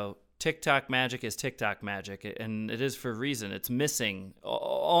 TikTok magic is TikTok magic, and it is for a reason. It's missing in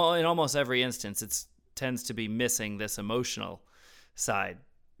almost every instance. It tends to be missing this emotional side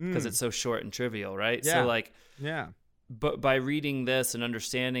because it's so short and trivial, right? Yeah. So yeah. But by reading this and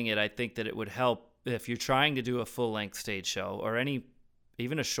understanding it, I think that it would help if you're trying to do a full-length stage show or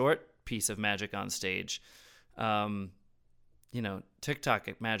even a short piece of magic on stage.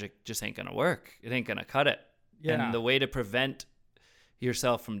 TikTok magic just ain't gonna work. It ain't gonna cut it. Yeah. And the way to prevent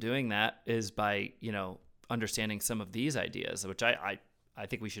yourself from doing that is by, understanding some of these ideas, which I I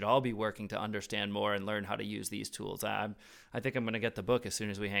think we should all be working to understand more and learn how to use these tools. I think I'm going to get the book as soon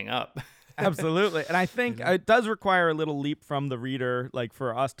as we hang up. Absolutely. And I think it does require a little leap from the reader, like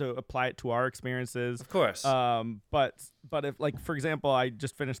for us to apply it to our experiences. Of course. But if, like, for example, I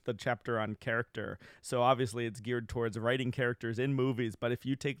just finished the chapter on character. So obviously it's geared towards writing characters in movies. But if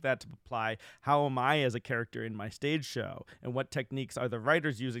you take that to apply, how am I as a character in my stage show? And what techniques are the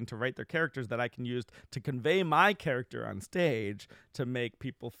writers using to write their characters that I can use to convey my character on stage to make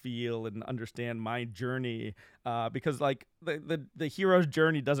people feel and understand my journey? Because like the hero's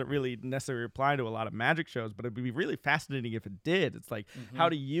journey doesn't really necessarily apply to a lot of magic shows, but it'd be really fascinating if it did. It's like, how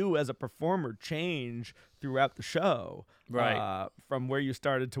do you as a performer change throughout the show, right? From where you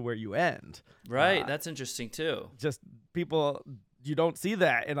started to where you end, right? That's interesting too. Just people, you don't see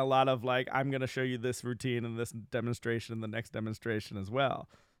that in a lot of, like, I'm going to show you this routine and this demonstration and the next demonstration as well.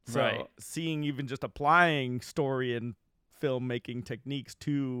 So seeing even just applying story and filmmaking techniques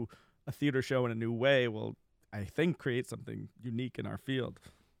to a theater show in a new way will, I think, create something unique in our field.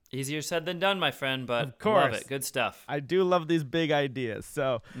 Easier said than done, my friend, but of course. I love it. Good stuff. I do love these big ideas.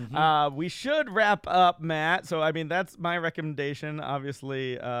 So we should wrap up, Matt. So, I mean, that's my recommendation.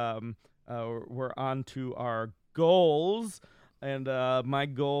 Obviously, we're on to our goals. And my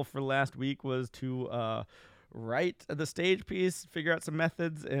goal for last week was to write the stage piece, figure out some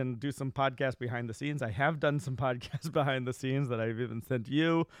methods, and do some podcasts behind the scenes. I have done some podcasts behind the scenes that I've even sent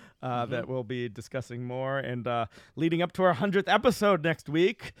you that we'll be discussing more. And leading up to our 100th episode next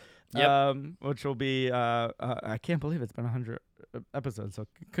week, which will be, I can't believe it's been 100 episodes. So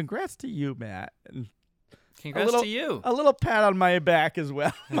congrats to you, Matt. And congrats to you. A little pat on my back as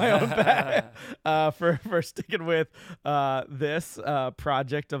well, my own back, for sticking with this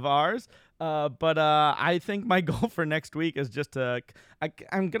project of ours. But I think my goal for next week is just I'm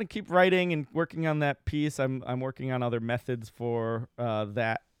going to keep writing and working on that piece. I'm working on other methods for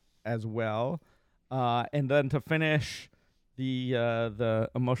that as well. And then to finish the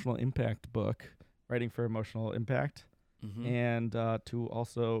Emotional Impact book, Writing for Emotional Impact. And to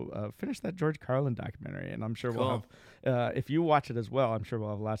also finish that George Carlin documentary. And I'm sure we'll have, if you watch it as well, I'm sure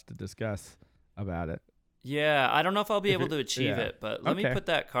we'll have lots to discuss about it. Yeah, I don't know if I'll be able to achieve it, but let me put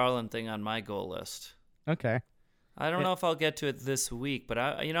that Carlin thing on my goal list. Okay. I don't know if I'll get to it this week, but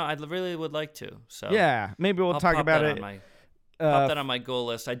I really would like to. So yeah, maybe we'll talk about it. Pop that on my goal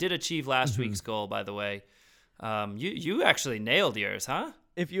list. I did achieve last week's goal, by the way. You actually nailed yours, huh?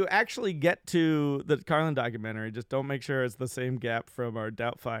 If you actually get to the Carlin documentary, just don't make sure it's the same gap from our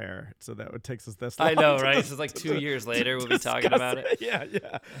Doubtfire, so that would take us this long. I know, right? So it's like 2 years later we'll be talking about it.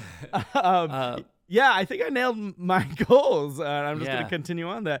 Yeah. Yeah, I think I nailed my goals. I'm just going to continue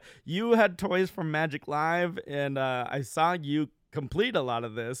on that. You had toys from Magic Live, and I saw you complete a lot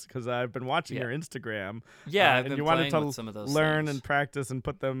of this because I've been watching your Instagram. Yeah, I've and been you wanted playing to with some of those learn things. And practice and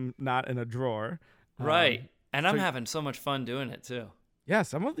put them not in a drawer. Right. And I'm having so much fun doing it, too. Yeah,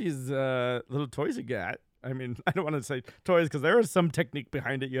 some of these little toys you got, I mean, I don't want to say toys because there was some technique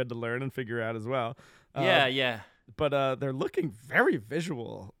behind it you had to learn and figure out as well. Yeah. But they're looking very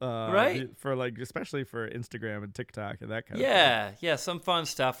visual, right? For like, especially for Instagram and TikTok and that kind of thing. Yeah, some fun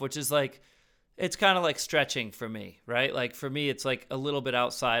stuff, which is like, it's kind of like stretching for me, right? Like for me, it's like a little bit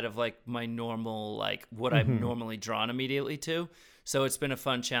outside of like my normal, like what I'm normally drawn immediately to. So it's been a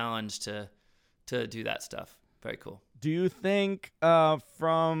fun challenge to do that stuff. Very cool. Do you think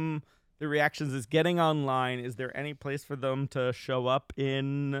from the reactions is getting online, is there any place for them to show up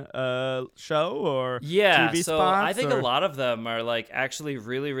in a show or TV so spots? I think a lot of them are like actually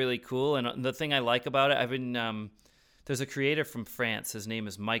really, really cool. And the thing I like about it, I've been there's a creator from France. His name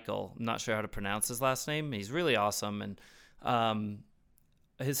is Michael. I'm not sure how to pronounce his last name. He's really awesome. And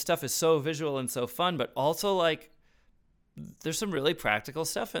his stuff is so visual and so fun, but also like there's some really practical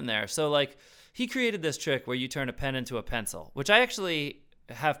stuff in there. So like he created this trick where you turn a pen into a pencil, which I actually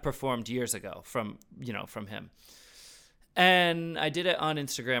have performed years ago from him. And I did it on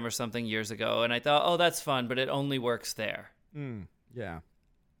Instagram or something years ago, and I thought, oh, that's fun, but it only works there. Yeah.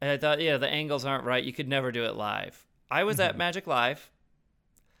 And I thought, the angles aren't right. You could never do it live. I was at Magic Live.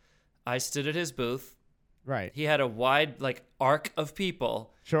 I stood at his booth. Right. He had a wide like arc of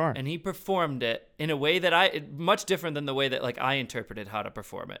people. Sure. And he performed it in a way that much different than the way that like I interpreted how to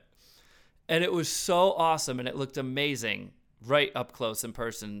perform it. And it was so awesome, and it looked amazing right up close in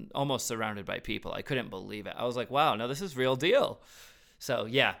person, almost surrounded by people. I couldn't believe it. I was like, wow, no, this is real deal. So,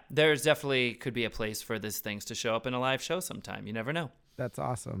 yeah, there's definitely could be a place for these things to show up in a live show sometime. You never know. That's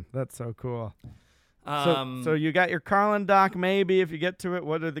awesome. That's so cool. So you got your Carlin doc, maybe, if you get to it.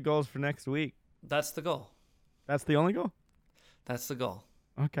 What are the goals for next week? That's the goal. That's the only goal? That's the goal.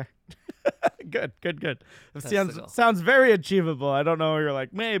 Okay. Good. Sounds very achievable. I don't know. You're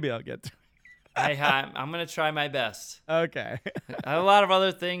like, maybe I'll get to it. I'm going to try my best. Okay. I have a lot of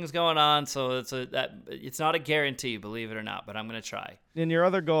other things going on, so it's not a guarantee, believe it or not, but I'm going to try. And your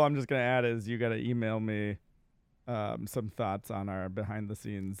other goal I'm just going to add is you got to email me some thoughts on our behind the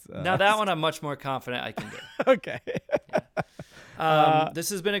scenes. Now that one I'm much more confident I can do. Okay.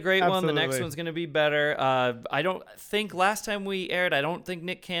 This has been a great absolutely. one. The next one's going to be better. I don't think last time we aired, I don't think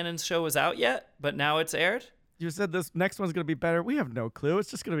Nick Cannon's show was out yet, but now it's aired. You said this next one's going to be better. We have no clue.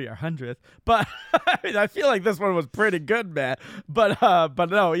 It's just going to be our 100th. But I feel like this one was pretty good, Matt. But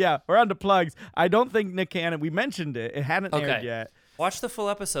no, yeah, we're on to plugs. I don't think Nick Cannon, we mentioned it. It hadn't aired yet. Watch the full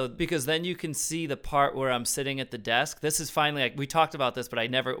episode because then you can see the part where I'm sitting at the desk. This is finally, like, we talked about this, but I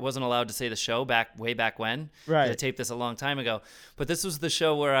wasn't allowed to say the show way back when. Right. I taped this a long time ago. But this was the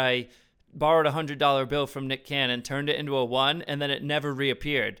show where I borrowed a $100 bill from Nick Cannon, turned it into a 1, and then it never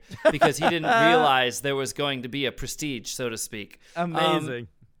reappeared because he didn't realize there was going to be a prestige, so to speak. Amazing.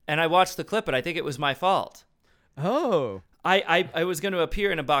 And I watched the clip, but I think it was my fault. Oh. I was going to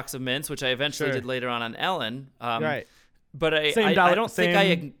appear in a box of mints, which I eventually did later on Ellen. Right. But I don't think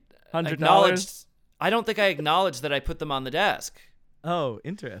I acknowledged. I don't think I acknowledged that I put them on the desk. Oh,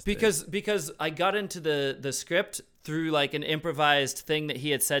 interesting. Because I got into the script through like an improvised thing that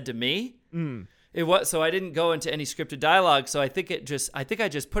he had said to me. It was so I didn't go into any scripted dialogue. So I think I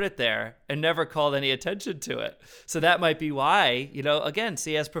just put it there and never called any attention to it. So that might be why, again,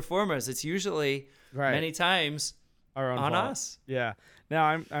 see, as performers, it's usually many times our own on fault. us. Yeah.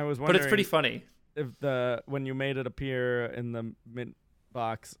 Now I was wondering, but it's pretty funny. If when you made it appear in the mint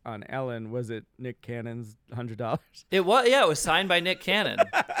box on Ellen, was it Nick Cannon's $100? It was, yeah. It was signed by Nick Cannon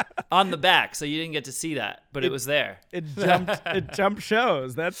on the back, so you didn't get to see that, but it was there. It jumped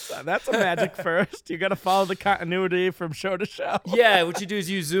shows. That's a magic first. You got to follow the continuity from show to show. Yeah, what you do is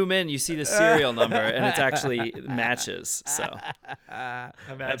you zoom in, you see the serial number, and it actually matches. So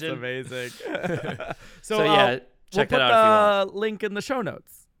imagine. That's amazing. so yeah, check that out if you want. Link in the show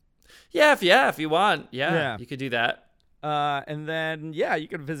notes. Yeah, if you want. Yeah, you could do that. And then, you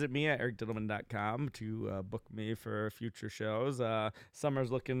can visit me at ericdittelman.com to book me for future shows.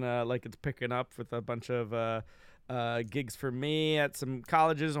 Summer's looking like it's picking up with a bunch of gigs for me at some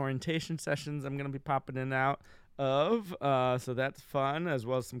colleges, orientation sessions I'm going to be popping in and out of. So that's fun, as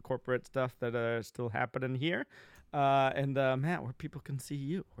well as some corporate stuff that are still happening here. And Matt, where people can see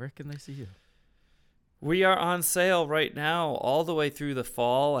you, where can they see you? We are on sale right now all the way through the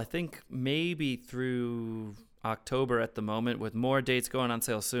fall. I think maybe through October at the moment, with more dates going on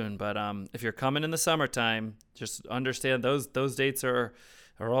sale soon. But if you're coming in the summertime, just understand those dates are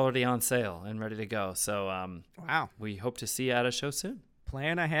already on sale and ready to go. So wow, we hope to see you at a show soon.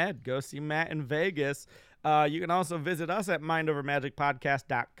 Plan ahead. Go see Matt in Vegas. You can also visit us at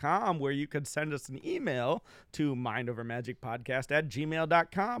mindovermagicpodcast.com, where you can send us an email to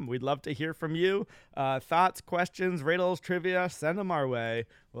mindovermagicpodcast@gmail.com. We'd love to hear from you. Thoughts, questions, riddles, trivia, send them our way.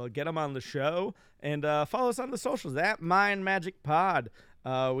 We'll get them on the show. And follow us on the socials at Mind Magic Pod.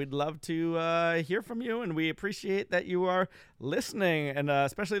 We'd love to hear from you, and we appreciate that you are listening, and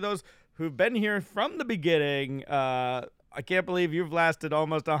especially those who've been here from the beginning. I can't believe you've lasted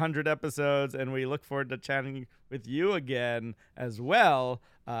almost 100 episodes, and we look forward to chatting with you again as well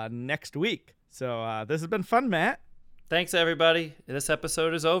next week. So this has been fun, Matt. Thanks, everybody. This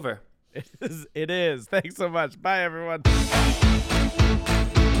episode is over. It is. Thanks so much. Bye, everyone.